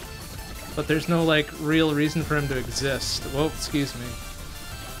 But there's no like real reason for him to exist. Whoa, excuse me.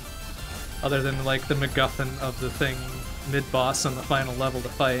 Other than like the MacGuffin of the thing mid-boss on the final level to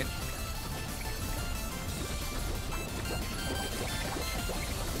fight.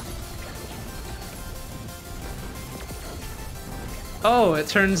 Oh, it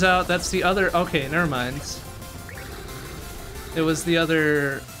turns out that's the other. Okay, never mind. It was the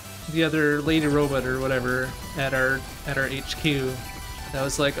other lady robot or whatever at our HQ. That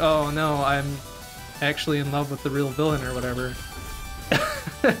was like, oh no, I'm actually in love with the real villain or whatever.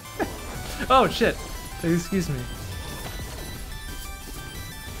 Oh shit! Excuse me.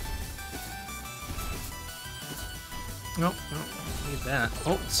 Nope, nope, don't need that.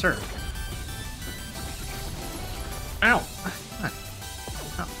 Oh, sir. Ow! Ow.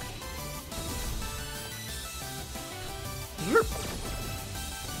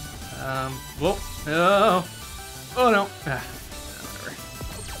 Whoa. Oh. Oh no. Ah, whatever.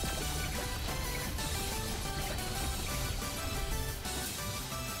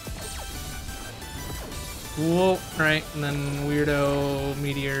 Whoa. Right, and then weirdo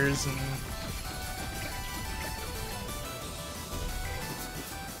meteors and.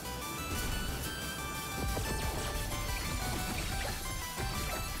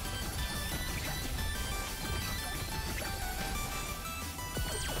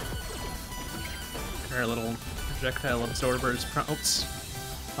 Our little projectile absorbers. Oops.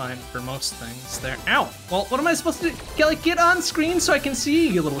 Fine for most things there. Ow! Well, what am I supposed to do? Get on screen so I can see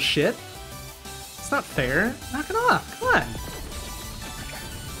you, little shit. It's not fair. Knock it off. Come on.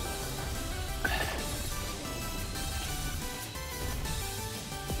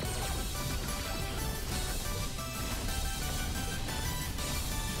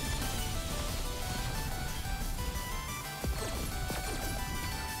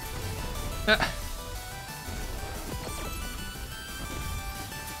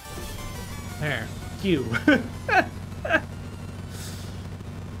 There. You.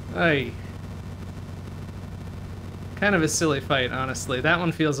 Ay. Kind of a silly fight, honestly. That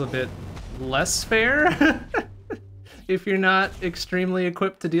one feels a bit less fair if you're not extremely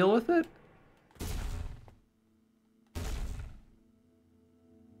equipped to deal with it.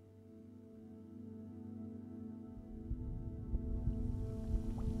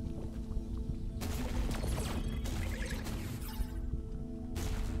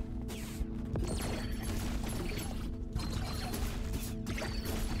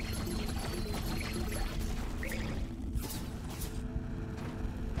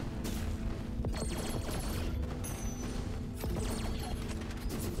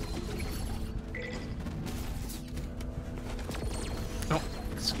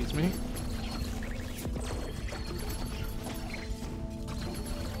 Excuse me.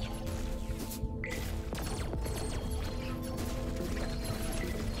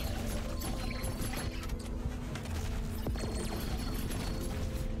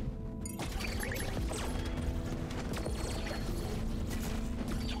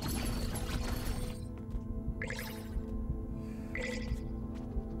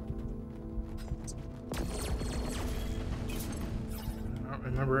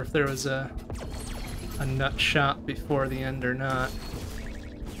 Remember if there was a nut shot before the end or not.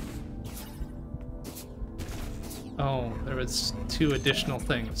 Oh, there was 2 additional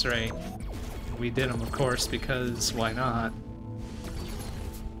things, right? We did them, of course, because why not?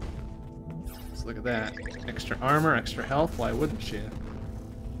 Let's look at that. Extra armor, extra health, why wouldn't you?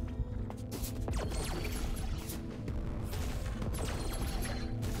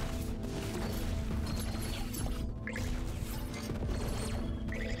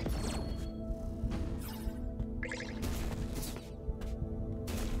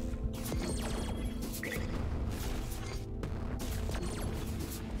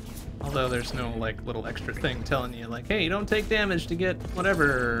 Although there's no like little extra thing telling you like, hey, you don't take damage to get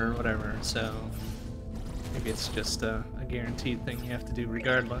whatever or whatever, so maybe it's just a guaranteed thing you have to do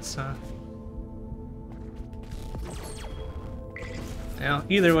regardless, huh? Now,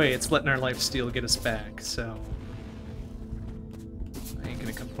 either way, it's letting our lifesteal get us back, so I ain't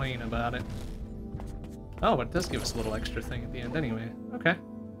gonna complain about it. Oh, but it does give us a little extra thing at the end anyway. Okay.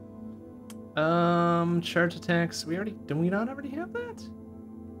 Charge attacks. Did we not already have that?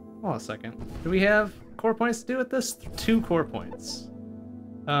 Hold on a second. Do we have core points to do with this? 2 core points.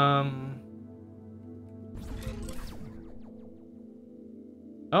 Oh,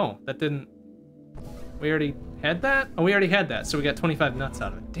 that didn't We already had that? Oh, we already had that, so we got 25 nuts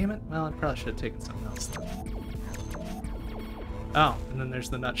out of it. Damn it. Well, I probably should have taken something else then. Oh, and then there's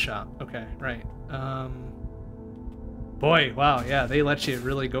the nut shop. Okay, right. Boy, wow, yeah, they let you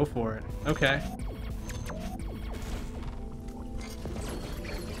really go for it. Okay.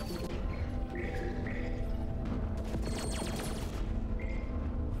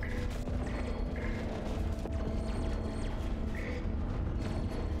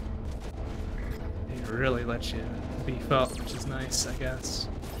 They really let you beef up, which is nice, I guess.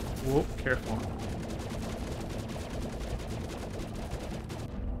 Whoa, careful.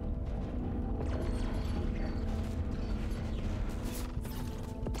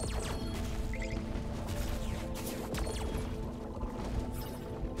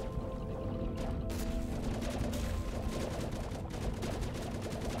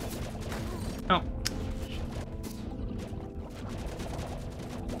 Oh.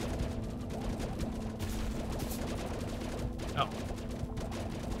 Oh.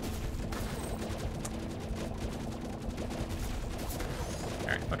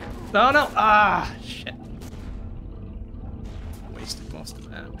 Alright, okay. No, no! Ah, shit. Wasted most of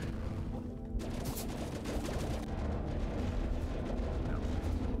that.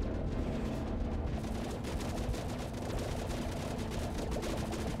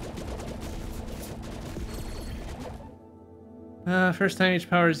 First time each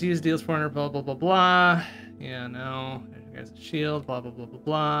power is used deals 400, blah, blah, blah, blah. Yeah, no. There's a shield, blah, blah, blah, blah,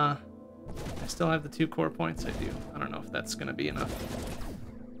 blah. I still have the 2 core points? I do. I don't know if that's gonna be enough.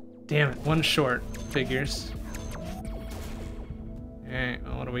 Damn it, 1 short. Figures. Alright,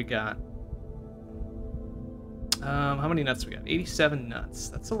 well, what do we got? How many nuts we got? 87 nuts.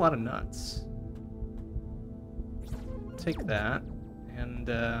 That's a lot of nuts. Take that.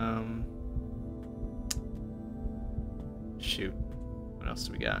 And, shoot. What else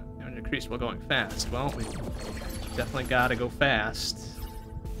do we got? Increase while going fast. Well, we definitely gotta go fast.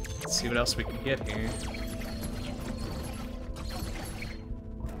 Let's see what else we can get here.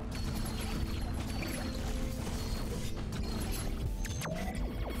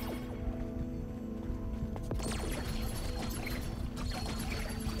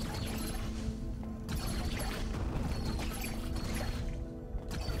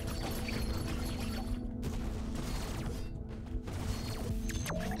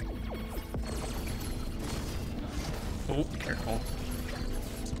 Oh, careful.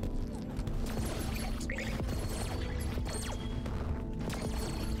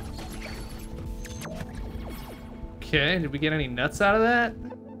 Okay, did we get any nuts out of that?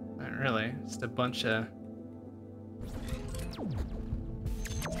 Not really. Just a bunch of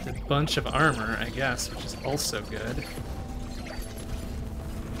armor, I guess, which is also good.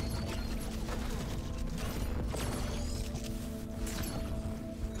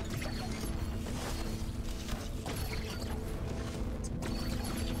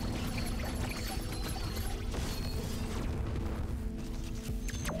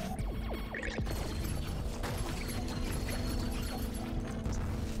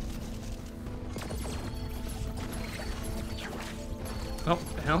 Oh,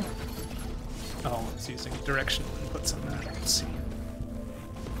 the hell? Oh, it's using directional inputs on that. Let's see.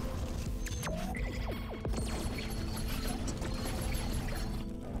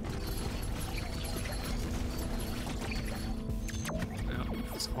 Oh,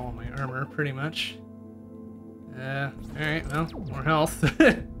 that's all my armor, pretty much. Alright, well, more health.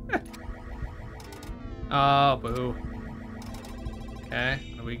 Oh, boo. Okay,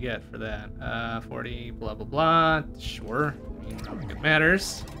 what do we get for that? 40, blah, blah, blah. Sure. I don't think it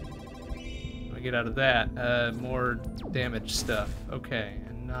matters. What do we get out of that? More damage stuff. Okay,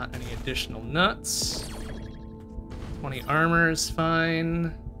 and not any additional nuts. 20 armor is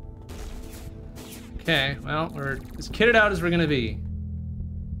fine. Okay, well, we're as kitted out as we're gonna be.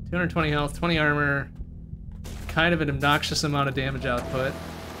 220 health, 20 armor. Kind of an obnoxious amount of damage output.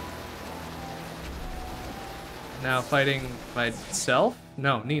 Now fighting myself?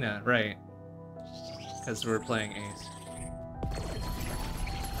 No, Nina, right. Because we're playing Ace.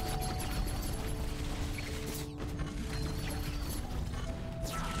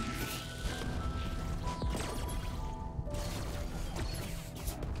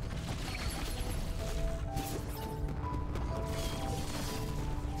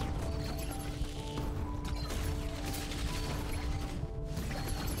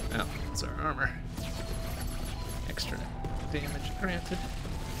 Oh, that's our armor. Extra damage granted.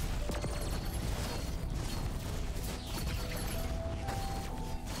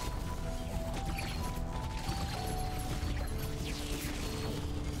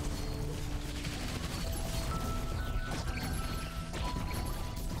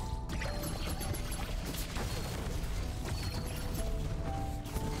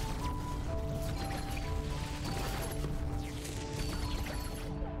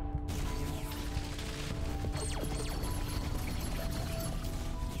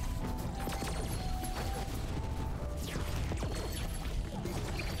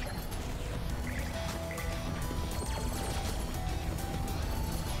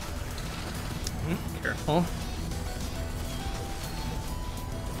 Oh.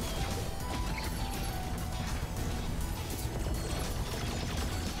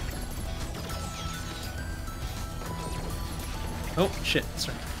 Oh, shit,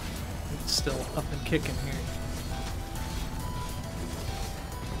 sorry. It's still up and kicking here.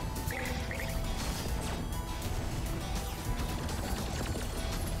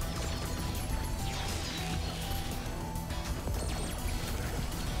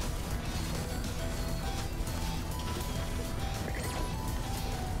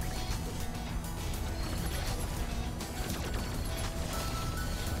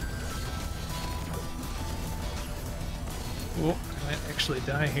 Oh, I might actually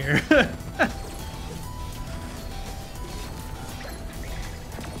die here.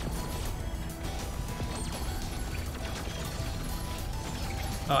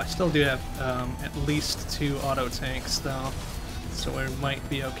 Oh, I still do have at least 2 auto tanks though, so we might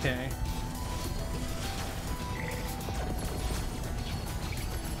be okay.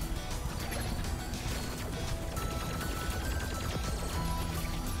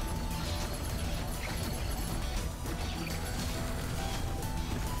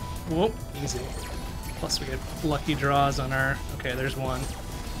 Whoop, easy. Plus we get lucky draws on our... Okay, there's one.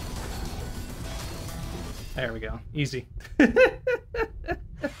 There we go. Easy. I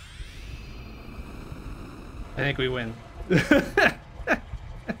think we win.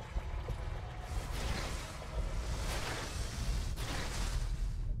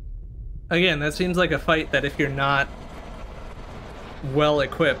 Again, that seems like a fight that if you're not well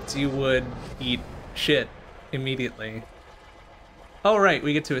equipped, you would eat shit immediately. Oh, right,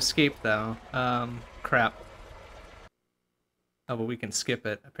 we get to escape, though. Crap. Oh, but we can skip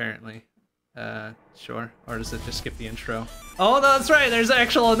it, apparently. Sure. Or does it just skip the intro? Oh, that's right, there's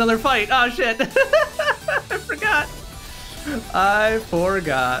another fight! Oh, shit! I forgot! I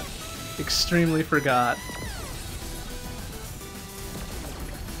forgot. Extremely forgot.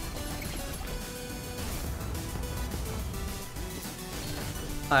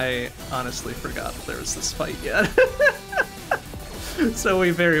 I honestly forgot that there was this fight yet. So we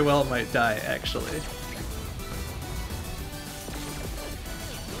very well might die, actually.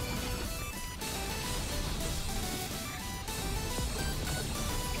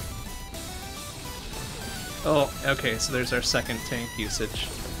 Oh, okay, so there's our second tank usage.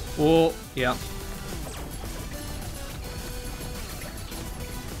 Oh, yeah.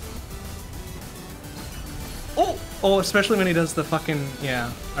 Oh! Oh, especially when he does the fucking...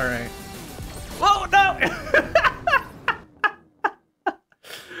 Yeah, alright. Whoa, no!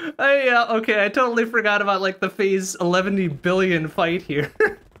 Okay, I totally forgot about, like, the phase 11 billion fight here.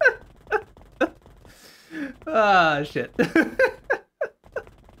 Ah, shit.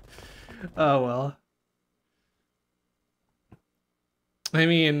 Oh, well. I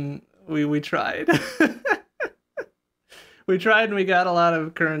mean, we tried. We tried and we got a lot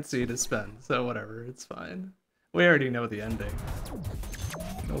of currency to spend, so whatever, it's fine. We already know the ending.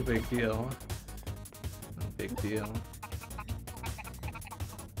 No big deal. No big deal.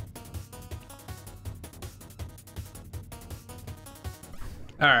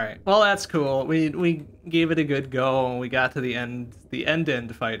 Alright, well that's cool. We gave it a good go and we got to the end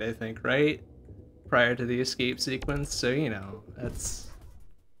fight, I think, right? Prior to the escape sequence, so you know, that's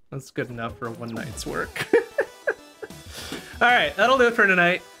good enough for one night's work. Alright, that'll do it for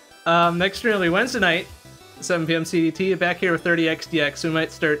tonight. Next stream will be Wednesday night, 7 p.m. CDT, back here with 30XDX. We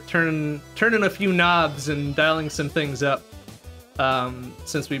might start turning a few knobs and dialing some things up,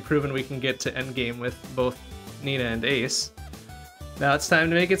 since we've proven we can get to endgame with both Nina and Ace. Now it's time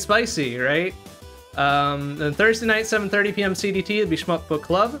to make it spicy, right? Then Thursday night, 7:30 p.m. CDT, it'll be Shmup Book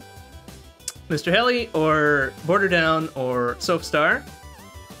Club, Mr. Heli, or Border Down, or Soapstar.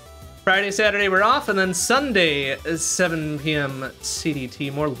 Friday, Saturday, we're off, and then Sunday is 7 p.m.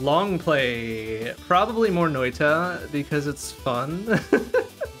 CDT, more long play. Probably more Noita, because it's fun.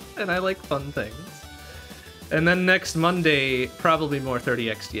 And I like fun things. And then next Monday, probably more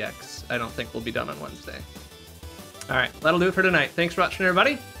 30XDX. I don't think we'll be done on Wednesday. Alright, that'll do it for tonight. Thanks for watching,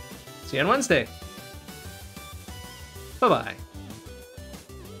 everybody. See you on Wednesday. Bye-bye.